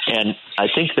 And I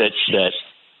think that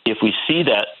if we see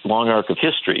that long arc of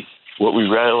history, what we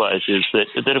realize is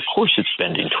that of course it's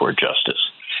bending toward justice.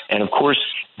 And of course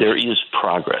there is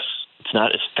progress. It's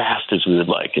not as fast as we would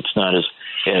like. It's not as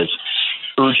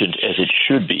urgent as it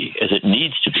should be, as it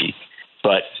needs to be.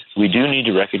 But we do need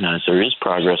to recognize there is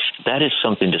progress. That is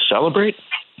something to celebrate,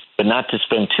 but not to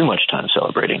spend too much time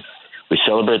celebrating. We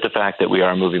celebrate the fact that we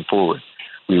are moving forward.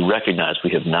 We recognize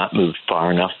we have not moved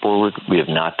far enough forward. We have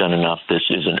not done enough. This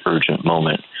is an urgent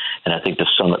moment. And I think the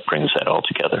summit brings that all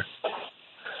together.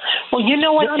 Well, you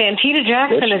know what? Santita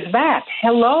Jackson is back.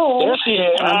 Hello. There she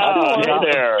is.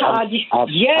 Hey there.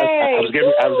 Yay.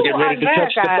 I was getting ready to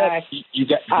touch the button. You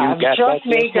got trust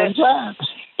me,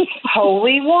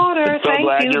 holy water. So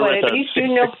thank you. But at least you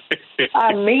know.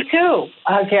 Me too.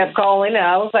 I kept calling.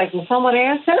 I was like, can someone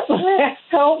answer?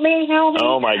 Help me.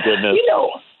 Oh, my goodness.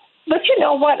 But you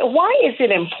know what? Why is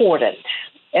it important?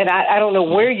 And I don't know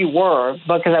where you were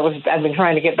because I've been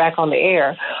trying to get back on the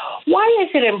air. Why is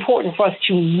it important for us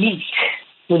to meet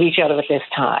with each other at this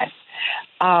time?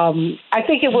 I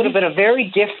think it would have been a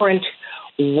very different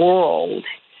world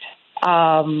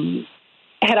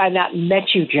had I not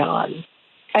met you, John.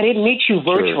 I didn't meet you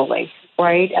virtually,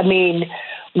 right? I mean,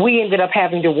 we ended up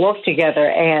having to work together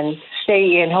and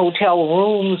stay in hotel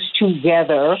rooms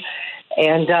together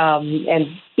and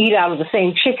eat out of the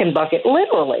same chicken bucket,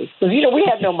 literally. Because, we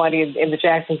had no money in the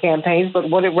Jackson campaigns, but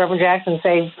what did Reverend Jackson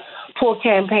say? Poor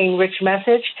campaign, rich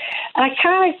message. And I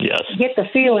kind of get the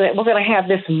feeling that we're going to have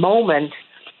this moment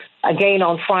again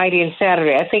on Friday and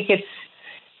Saturday. I think it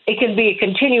can be a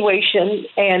continuation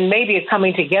and maybe a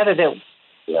coming together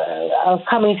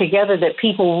that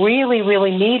people really,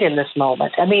 really need in this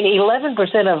moment. I mean,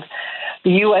 11% of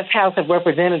the U.S. House of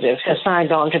Representatives have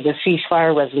signed on to the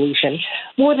ceasefire resolution.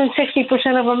 More than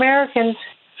 60% of Americans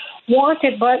want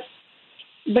it, but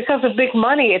because of big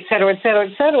money, et cetera,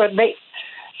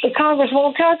 the Congress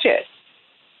won't touch it.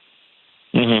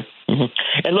 Mm-hmm.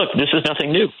 Mm-hmm. And look, this is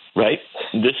nothing new, right?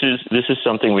 This is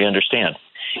something we understand.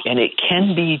 And it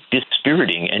can be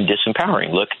dispiriting and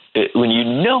disempowering. Look, when you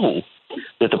know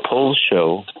that the polls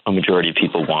show a majority of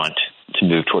people want to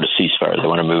move toward a ceasefire, they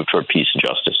want to move toward peace and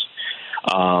justice,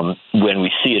 when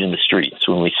we see it in the streets,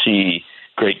 when we see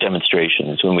great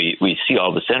demonstrations, when we see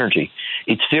all this energy,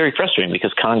 it's very frustrating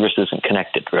because Congress isn't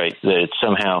connected, right? That it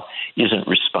somehow isn't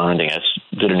responding. I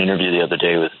did an interview the other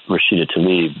day with Rashida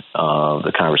Tlaib,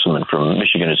 the congresswoman from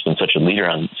Michigan who's been such a leader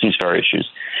on ceasefire issues.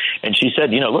 And she said,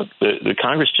 look, the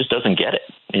Congress just doesn't get it,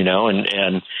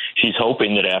 and she's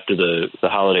hoping that after the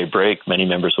holiday break, many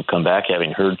members will come back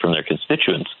having heard from their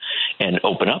constituents and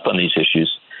open up on these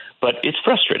issues. But it's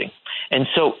frustrating. And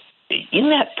so in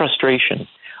that frustration,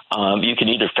 you can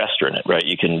either fester in it, right?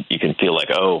 You can feel like,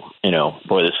 oh,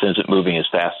 boy, this isn't moving as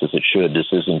fast as it should. It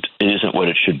isn't what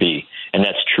it should be. And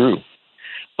that's true.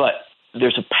 But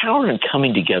there's a power in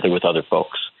coming together with other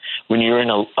folks. When you're in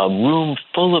a room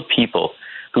full of people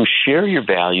who share your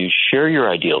values, share your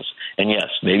ideals, and yes,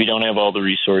 maybe don't have all the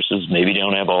resources, maybe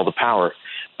don't have all the power,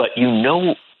 but you're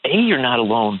not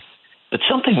alone, but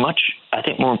something much, I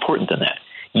think, more important than that.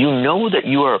 You know that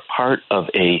you are a part of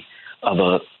a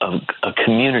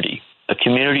community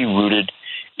rooted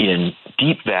in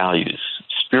deep values,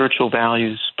 spiritual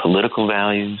values, political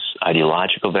values,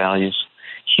 ideological values,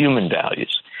 human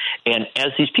values. And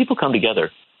as these people come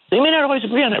together, they may not always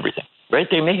agree on everything, right?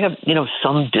 They may have,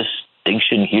 some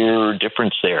distinction here or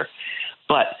difference there.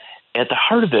 But at the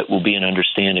heart of it will be an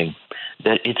understanding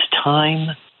that it's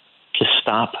time to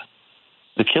stop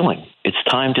the killing. It's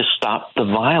time to stop the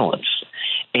violence.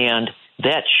 And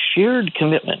that shared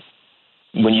commitment,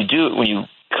 when you do it, when you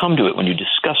come to it, when you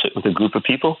discuss it with a group of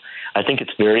people, I think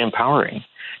it's very empowering.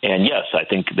 And yes, I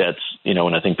think that's,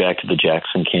 when I think back to the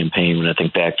Jackson campaign, when I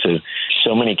think back to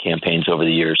so many campaigns over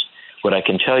the years, what I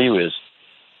can tell you is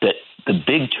that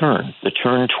the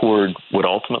turn toward what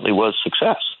ultimately was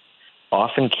success,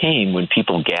 often came when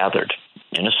people gathered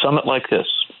in a summit like this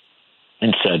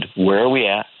and said, where are we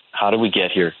at? How do we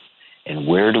get here? And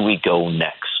where do we go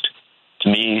next? To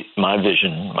me, my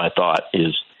vision, my thought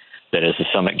is that as the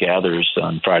summit gathers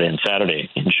on Friday and Saturday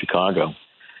in Chicago,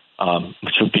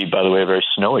 which would be, by the way, a very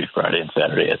snowy Friday and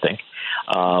Saturday, I think.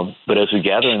 But as we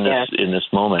gather in this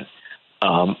moment,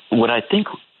 what I think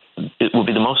it will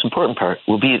be the most important part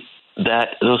will be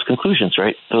that those conclusions,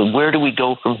 right? Where do we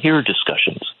go from here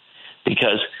discussions?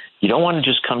 Because you don't want to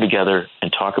just come together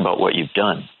and talk about what you've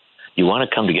done. You want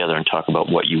to come together and talk about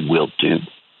what you will do.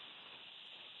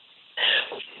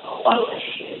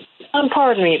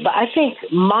 Pardon me, but I think,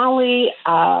 Mollie,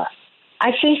 I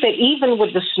think that even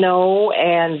with the snow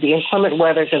and the inclement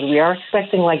weather, because we are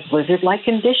expecting like blizzard-like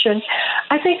conditions,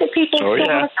 I think that people still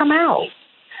want to come out.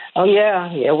 Oh,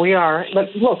 yeah, we are.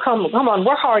 But look, come on,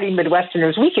 we're hardy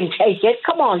Midwesterners. We can take it.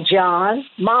 Come on, John,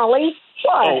 Mollie,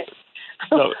 what?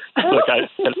 So, look,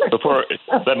 before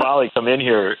let Mollie come in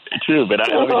here too, but let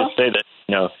me just say that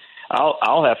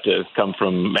I'll have to come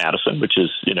from Madison, which is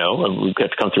we've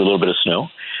got to come through a little bit of snow,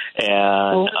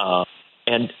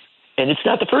 and it's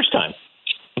not the first time.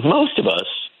 Most of us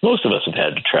have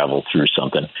had to travel through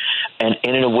something, and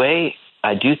in a way,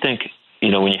 I do think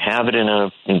when you have it in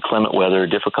a inclement weather,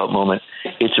 difficult moment,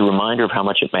 it's a reminder of how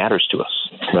much it matters to us,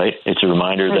 right? It's a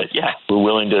reminder that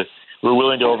we're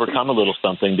willing to overcome a little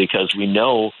something because we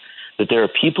know that there are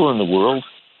people in the world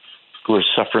who are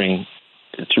suffering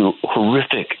through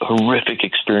horrific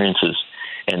experiences,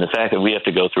 and the fact that we have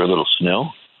to go through a little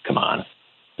snow, come on,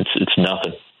 it's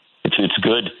nothing. It's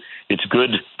good. It's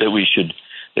good that we should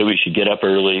get up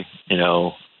early,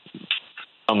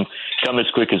 come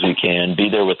as quick as we can, be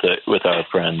there with our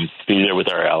friends, be there with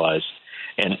our allies,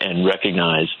 and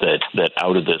recognize that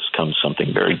out of this comes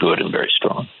something very good and very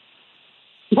strong.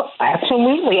 Well,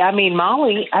 absolutely. I mean,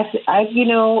 Mollie, I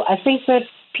think that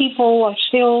people are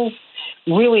still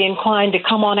really inclined to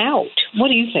come on out. What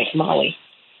do you think, Mollie?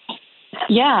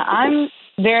 Yeah, I'm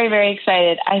very, very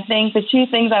excited. I think the two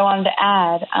things I wanted to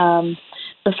add,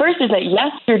 the first is that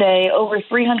yesterday, over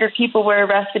 300 people were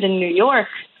arrested in New York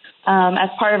as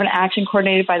part of an action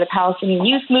coordinated by the Palestinian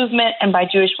Youth Movement and by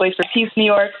Jewish Voice for Peace New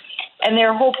York. And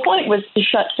their whole point was to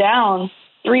shut down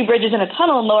 3 bridges and a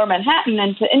tunnel in Lower Manhattan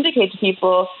and to indicate to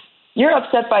people, you're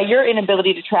upset by your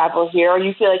inability to travel here, or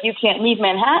you feel like you can't leave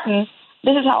Manhattan.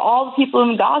 This is how all the people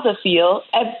in Gaza feel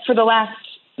for the last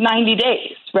 90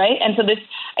 days, right? And so this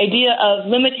idea of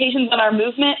limitations on our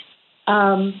movement,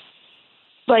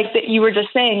 like that you were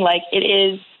just saying, like it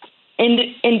is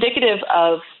indicative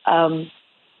of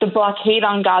the blockade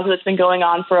on Gaza that's been going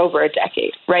on for over a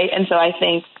decade, right? And so I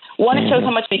think, one, it shows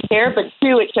how much we care, but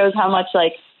 2, it shows how much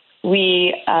like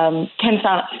we can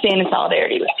stand in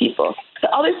solidarity with people. The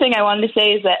other thing I wanted to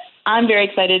say is that I'm very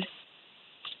excited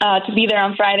to be there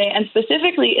on Friday, and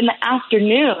specifically in the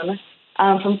afternoon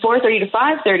from 4:30 to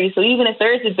 5:30. So even if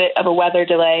there is a bit of a weather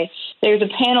delay, there's a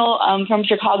panel from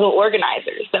Chicago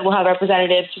organizers that will have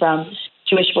representatives from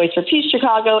Jewish Voice for Peace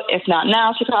Chicago, If Not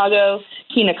Now Chicago.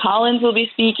 Tina Collins will be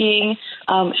speaking.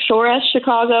 Shoresh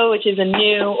Chicago, which is a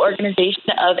new organization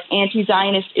of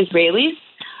anti-Zionist Israelis,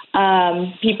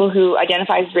 people who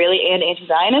identify Israeli and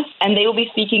anti-Zionist, and they will be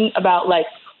speaking about like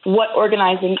what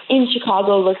organizing in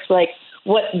Chicago looks like,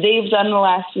 what they've done in the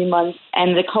last few months,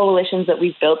 and the coalitions that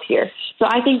we've built here. So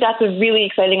I think that's a really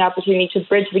exciting opportunity to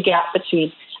bridge the gap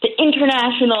between the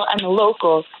international and the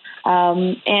local.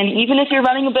 And even if you're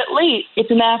running a bit late, it's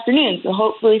in the afternoon, so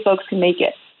hopefully folks can make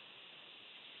it.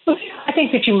 I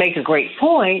think that you make a great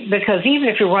point, because even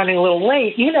if you're running a little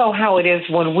late, you know how it is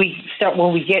when we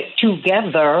get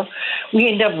together, we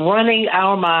end up running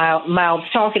our mouths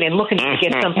talking and looking to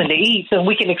get something to eat so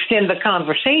we can extend the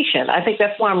conversation. I think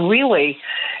that's why I'm really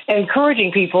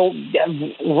encouraging people,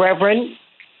 Reverend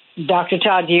Dr.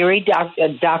 Todd Yeary,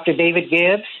 Dr. David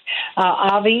Gibbs,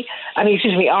 Ari,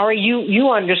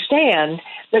 you understand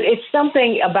that it's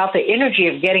something about the energy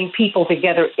of getting people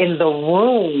together in the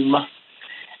room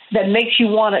that makes you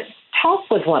want to talk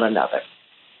with one another.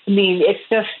 I mean,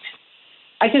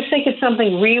 I just think it's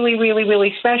something really, really,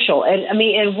 really special.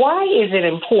 And why is it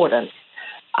important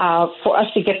for us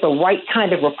to get the right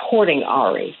kind of reporting,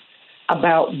 Ari,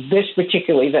 about this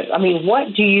particular event? I mean,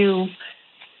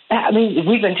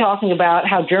 we've been talking about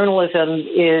how journalism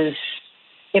is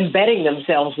embedding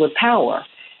themselves with power.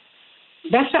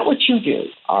 That's not what you do,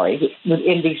 Ari,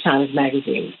 in these Times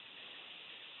magazine.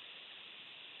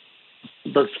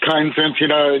 That's kind,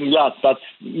 Santita, and yeah, that's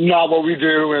not what we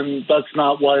do, and that's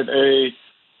not what a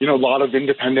lot of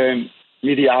independent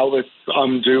media outlets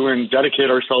do and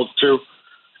dedicate ourselves to.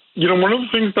 One of the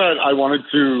things that I wanted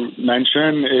to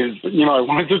mention is, I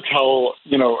wanted to tell,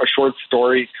 a short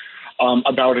story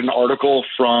about an article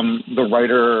from the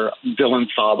writer Dylan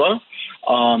Saba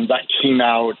that came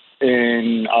out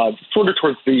in sort of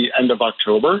towards the end of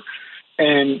October.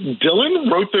 And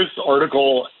Dylan wrote this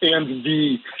article, and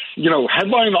the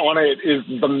headline on it is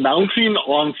 "The Mounting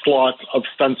Onslaught of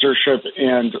Censorship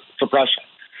and Suppression."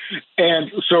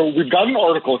 And so we've got an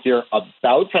article here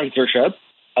about censorship,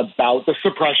 about the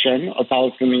suppression of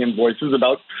Palestinian voices,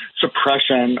 about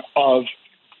suppression of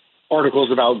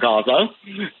articles about Gaza.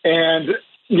 And,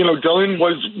 Dylan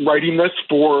was writing this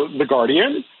for The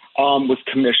Guardian, was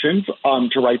commissioned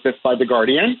to write this by The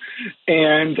Guardian.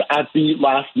 And at the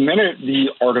last minute,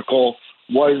 the article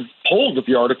was pulled.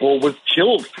 The article was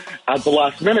killed at the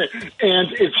last minute.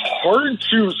 And it's hard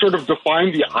to sort of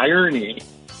define the irony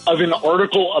of an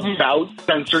article about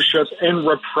censorship and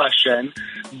repression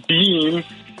being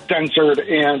censored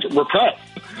and repressed.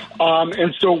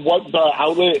 And so what the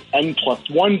outlet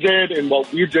N+1 did and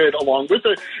what we did along with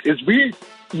it is we,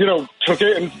 took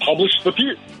it and published the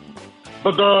piece.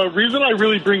 But the reason I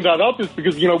really bring that up is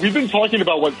because, we've been talking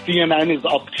about what CNN is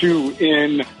up to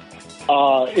in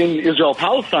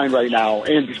Israel-Palestine right now,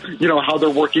 and, how they're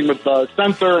working with the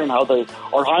censor and how they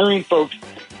are hiring folks.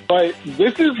 But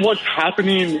this is what's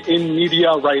happening in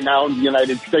media right now in the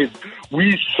United States.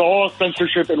 We saw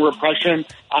censorship and repression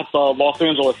at the Los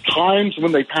Angeles Times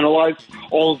when they penalized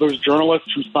all of those journalists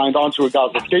who signed on to a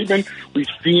Gaza statement. We've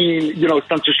seen,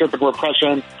 censorship and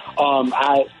repression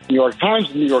at New York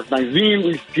Times, New York Magazine.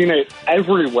 We've seen it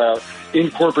everywhere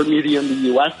in corporate media in the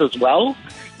U.S. as well.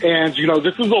 And,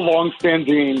 this is a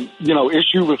longstanding,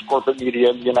 issue with corporate media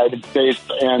in the United States.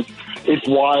 And it's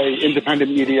why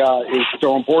independent media is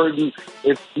so important.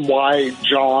 It's why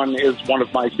John is one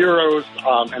of my heroes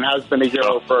and has been a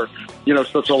hero for,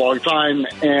 such a long time.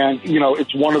 And,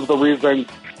 it's one of the reasons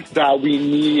that we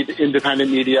need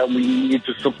independent media. We need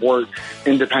to support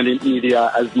independent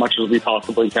media as much as we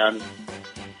possibly can.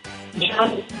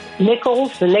 John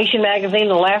Nichols, The Nation magazine,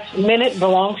 the last minute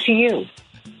belongs to you.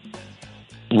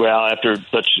 Well, after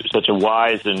such a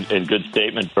wise and good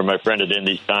statement from my friend at In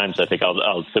These Times, I think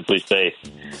I'll simply say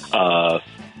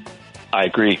I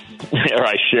agree, or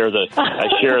I share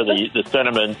the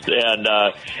sentiments,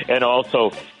 and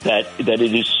also that it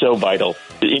is so vital.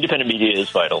 The independent media is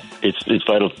vital. It's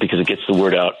vital because it gets the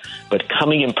word out. But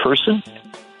coming in person,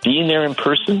 being there in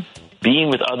person, being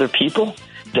with other people,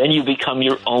 then you become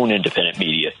your own independent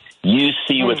media. You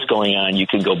see what's going on. You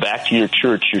can go back to your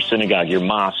church, your synagogue, your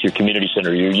mosque, your community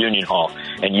center, your union hall,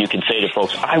 and you can say to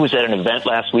folks, I was at an event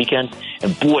last weekend,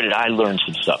 and boy, did I learn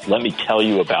some stuff. Let me tell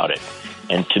you about it.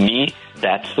 And to me,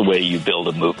 that's the way you build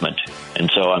a movement. And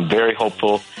so I'm very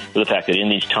hopeful for the fact that In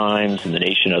These Times and The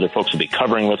Nation, other folks will be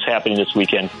covering what's happening this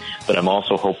weekend. But I'm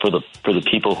also hopeful for the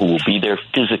people who will be there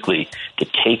physically to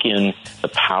take in the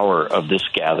power of this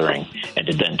gathering and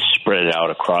to then spread it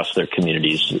out across their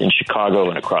communities in Chicago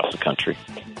and across the country.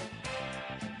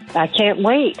 I can't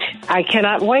wait. I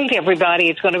cannot wait, everybody.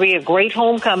 It's going to be a great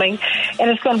homecoming, and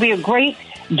it's going to be a great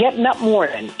getting up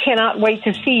morning. Cannot wait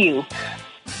to see you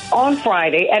on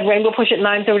Friday at Rainbow Push at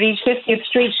 930 East 50th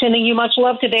Street. Sending you much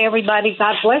love today, everybody.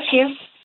 God bless you.